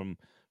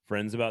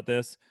friends about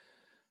this.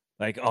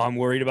 I'm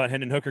worried about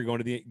Hendon Hooker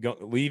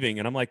leaving.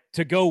 And I'm like,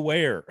 to go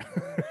where?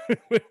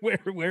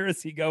 Where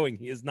is he going?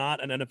 He is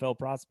not an NFL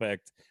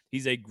prospect.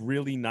 He's a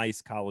really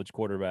nice college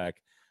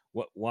quarterback.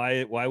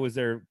 Why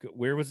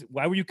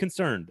were you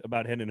concerned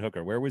about Hendon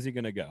Hooker? Where was he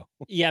going to go?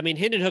 Yeah. I mean,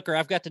 Hendon Hooker,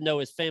 I've got to know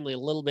his family a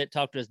little bit,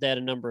 talked to his dad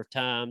a number of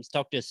times,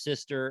 talked to his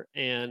sister,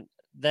 and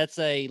that's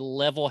a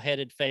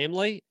level-headed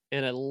family,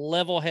 and a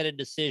level-headed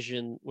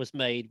decision was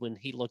made when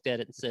he looked at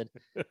it and said,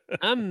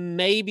 I'm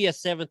maybe a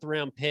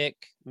 7th-round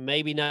pick,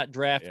 maybe not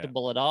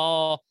draftable at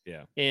all.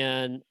 Yeah.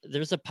 And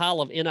there's a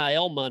pile of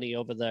NIL money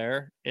over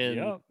there,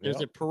 and there's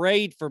a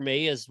parade for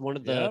me as one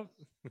of the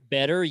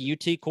better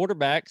UT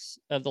quarterbacks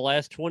of the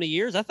last 20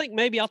 years. I think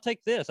maybe I'll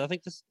take this. I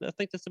think this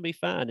will be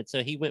fine. And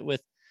so he went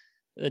with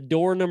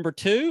door number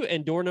 2,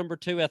 and door number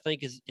 2, I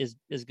think is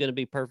going to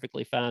be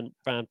perfectly fine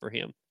for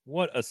him.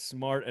 What a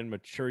smart and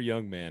mature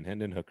young man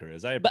Hendon Hooker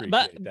is. I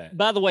appreciate that.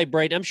 By the way,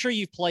 Braden, I'm sure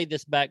you've played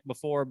this back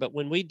before, but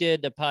when we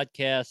did a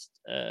podcast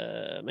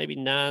maybe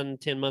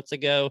 9-10 months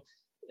ago,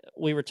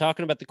 we were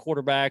talking about the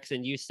quarterbacks,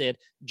 and you said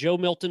Joe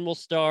Milton will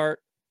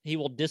start. He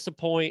will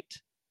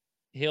disappoint.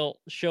 He'll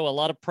show a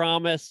lot of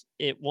promise.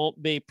 It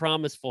won't be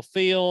promise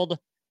fulfilled.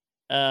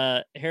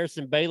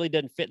 Harrison Bailey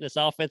doesn't fit in this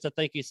offense, I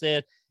think you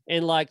said.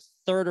 And 3rd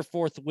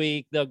or 4th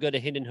week, they'll go to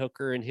Hendon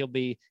Hooker, and he'll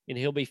be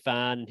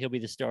fine, and he'll be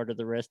the starter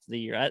the rest of the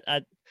year.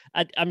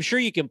 I'm sure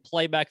you can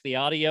play back the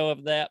audio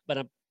of that,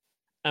 but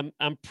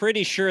I'm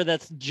pretty sure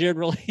that's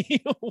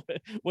generally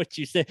what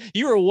you said.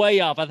 You were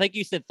way off. I think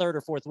you said 3rd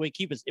or 4th week.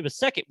 It was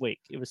 2nd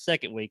week. It was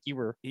 2nd week.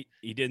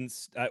 He didn't.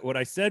 What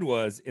I said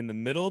was, in the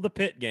middle of the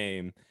Pitt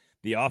game,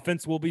 the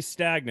offense will be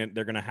stagnant.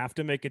 They're going to have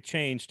to make a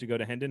change to go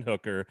to Hendon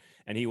Hooker,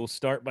 and he will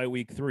start by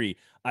week 3.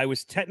 I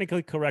was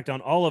technically correct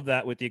on all of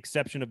that with the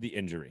exception of the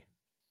injury.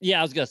 Yeah,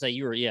 I was going to say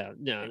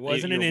it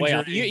wasn't an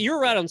injury. You're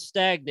right on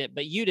stagnant,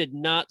 but you did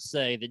not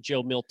say that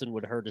Joe Milton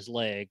would hurt his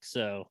leg.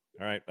 So,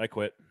 all right, I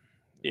quit.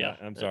 Yeah,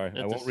 I'm sorry.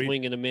 That's I won't a read.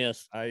 swing and a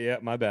miss. Yeah,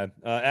 my bad.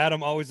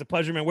 Adam, always a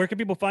pleasure, man. Where can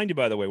people find you,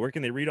 by the way? Where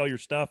can they read all your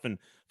stuff and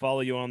follow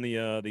you on the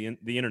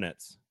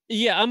internets?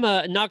 Yeah, I'm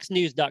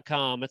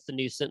knoxnews.com. That's the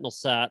News Sentinel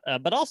site,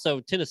 but also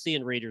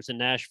Tennessean readers in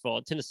Nashville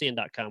at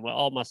Tennessean.com. Well,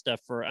 all my stuff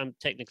I'm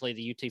technically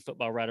the UT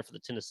football writer for the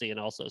Tennessean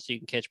also, so you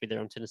can catch me there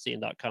on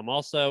Tennessean.com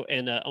also,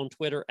 and on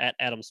Twitter at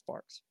Adam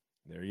Sparks.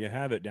 There you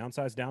have it.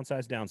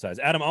 Downsize.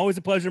 Adam, always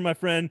a pleasure, my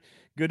friend.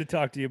 Good to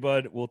talk to you,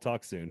 bud. We'll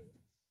talk soon.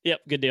 Yep,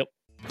 good deal.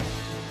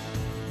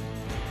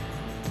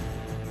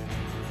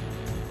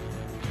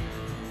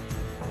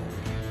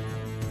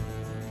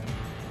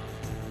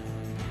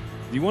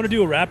 Do you want to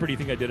do a wrap, or do you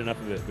think I did enough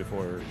of it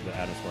before the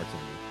Adam Sparks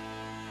interview?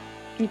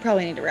 You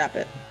probably need to wrap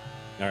it.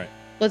 All right.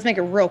 Let's make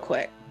it real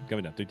quick.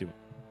 Coming down. 3, 2, 1.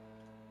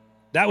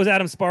 That was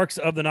Adam Sparks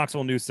of the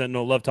Knoxville News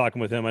Sentinel. Love talking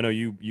with him. I know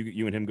you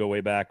and him go way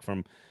back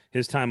from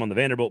his time on the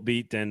Vanderbilt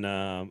beat, and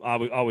I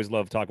always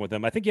love talking with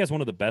him. I think he has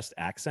one of the best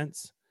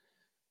accents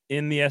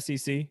in the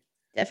SEC.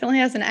 Definitely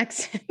has an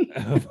accent.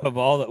 of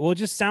all that. Well, it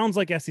just sounds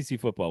like SEC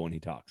football when he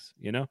talks,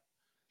 you know?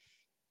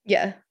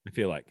 Yeah. I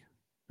feel like.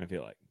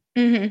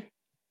 Mm-hmm.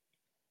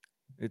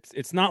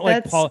 It's not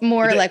like that's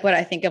more like what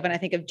I think of when I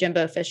think of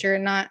Jimbo Fisher,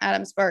 not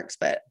Adam Sparks,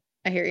 but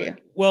I hear you.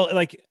 Well,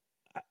 like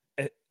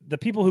the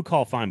people who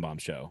call Feinbaum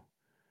show,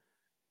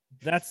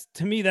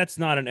 to me, that's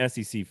not an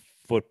SEC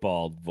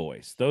football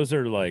voice. Those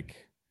are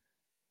like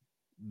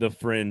the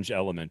fringe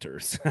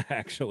elementers,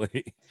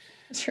 actually.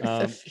 You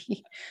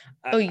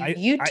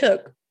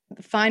took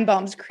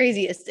Feinbaum's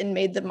craziest and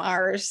made them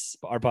ours.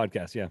 Our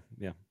podcast, yeah.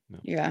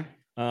 Yeah.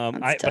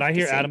 But I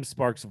hear Adam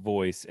Sparks'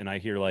 voice, and I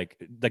hear like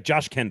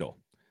Josh Kendall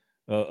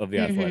of the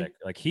Athletic.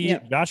 Like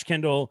Josh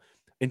Kendall.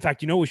 In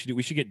fact, you know what we should do?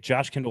 We should get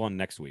Josh Kendall on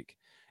next week,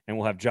 and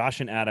we'll have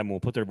Josh and Adam. We'll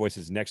put their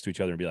voices next to each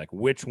other and be like,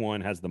 which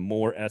one has the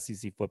more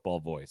SEC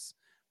football voice,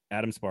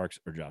 Adam Sparks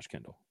or Josh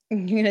Kendall?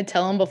 You're gonna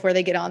tell them before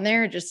they get on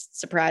there, or just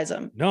surprise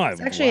them? No,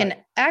 it's actually an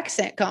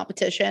accent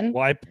competition.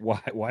 Why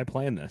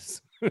plan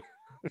this?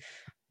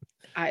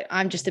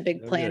 I'm just a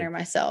big planner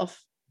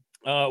myself.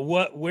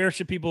 Where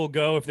should people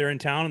go if they're in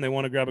town and they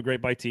want to grab a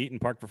great bite to eat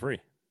and park for free?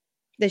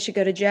 They should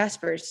go to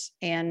Jasper's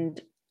and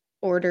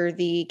order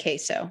the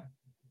queso.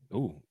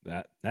 Ooh,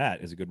 that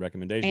is a good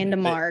recommendation. And a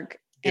marg.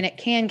 And it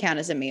can count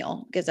as a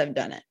meal because I've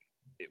done it.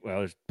 Well,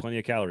 there's plenty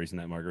of calories in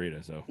that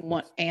margarita, so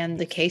and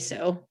the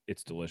queso.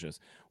 It's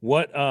delicious.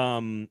 What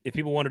if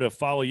people wanted to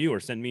follow you or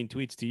send mean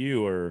tweets to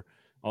you or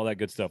all that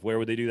good stuff, where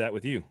would they do that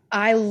with you?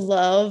 I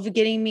love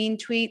getting mean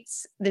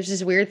tweets. There's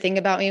this weird thing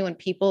about me when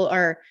people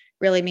are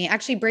really mean.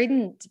 Actually,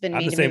 Braden's been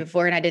mean to me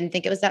before, and I didn't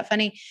think it was that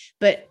funny.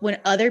 But when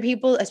other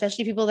people,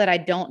 especially people that I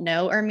don't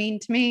know, are mean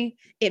to me,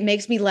 it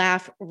makes me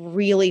laugh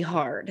really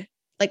hard.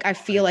 Like I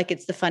feel like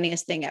it's the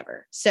funniest thing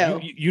ever.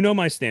 So you know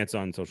my stance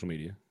on social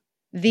media.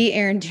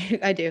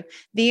 I do.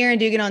 The Aaron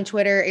Dugan on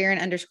Twitter,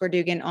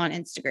 Aaron_Dugan on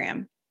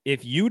Instagram.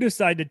 If you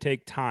decide to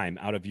take time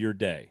out of your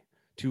day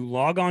to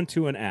log on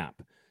to an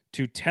app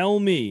to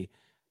tell me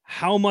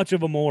how much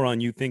of a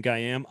moron you think I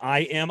am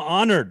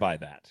honored by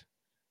that.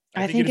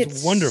 I think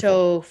it's wonderful.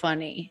 So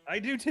funny. I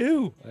do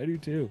too.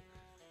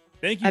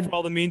 Thank you for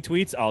all the mean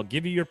tweets. I'll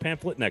give you your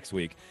pamphlet next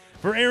week.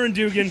 For Aaron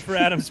Dugan, for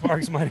Adam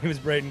Sparks, my name is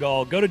Braden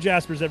Gall. Go to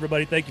Jasper's,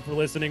 everybody. Thank you for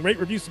listening. Rate,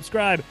 review,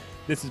 subscribe.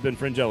 This has been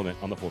Fringe Element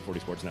on the 440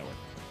 Sports Network.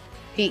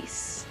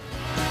 Peace.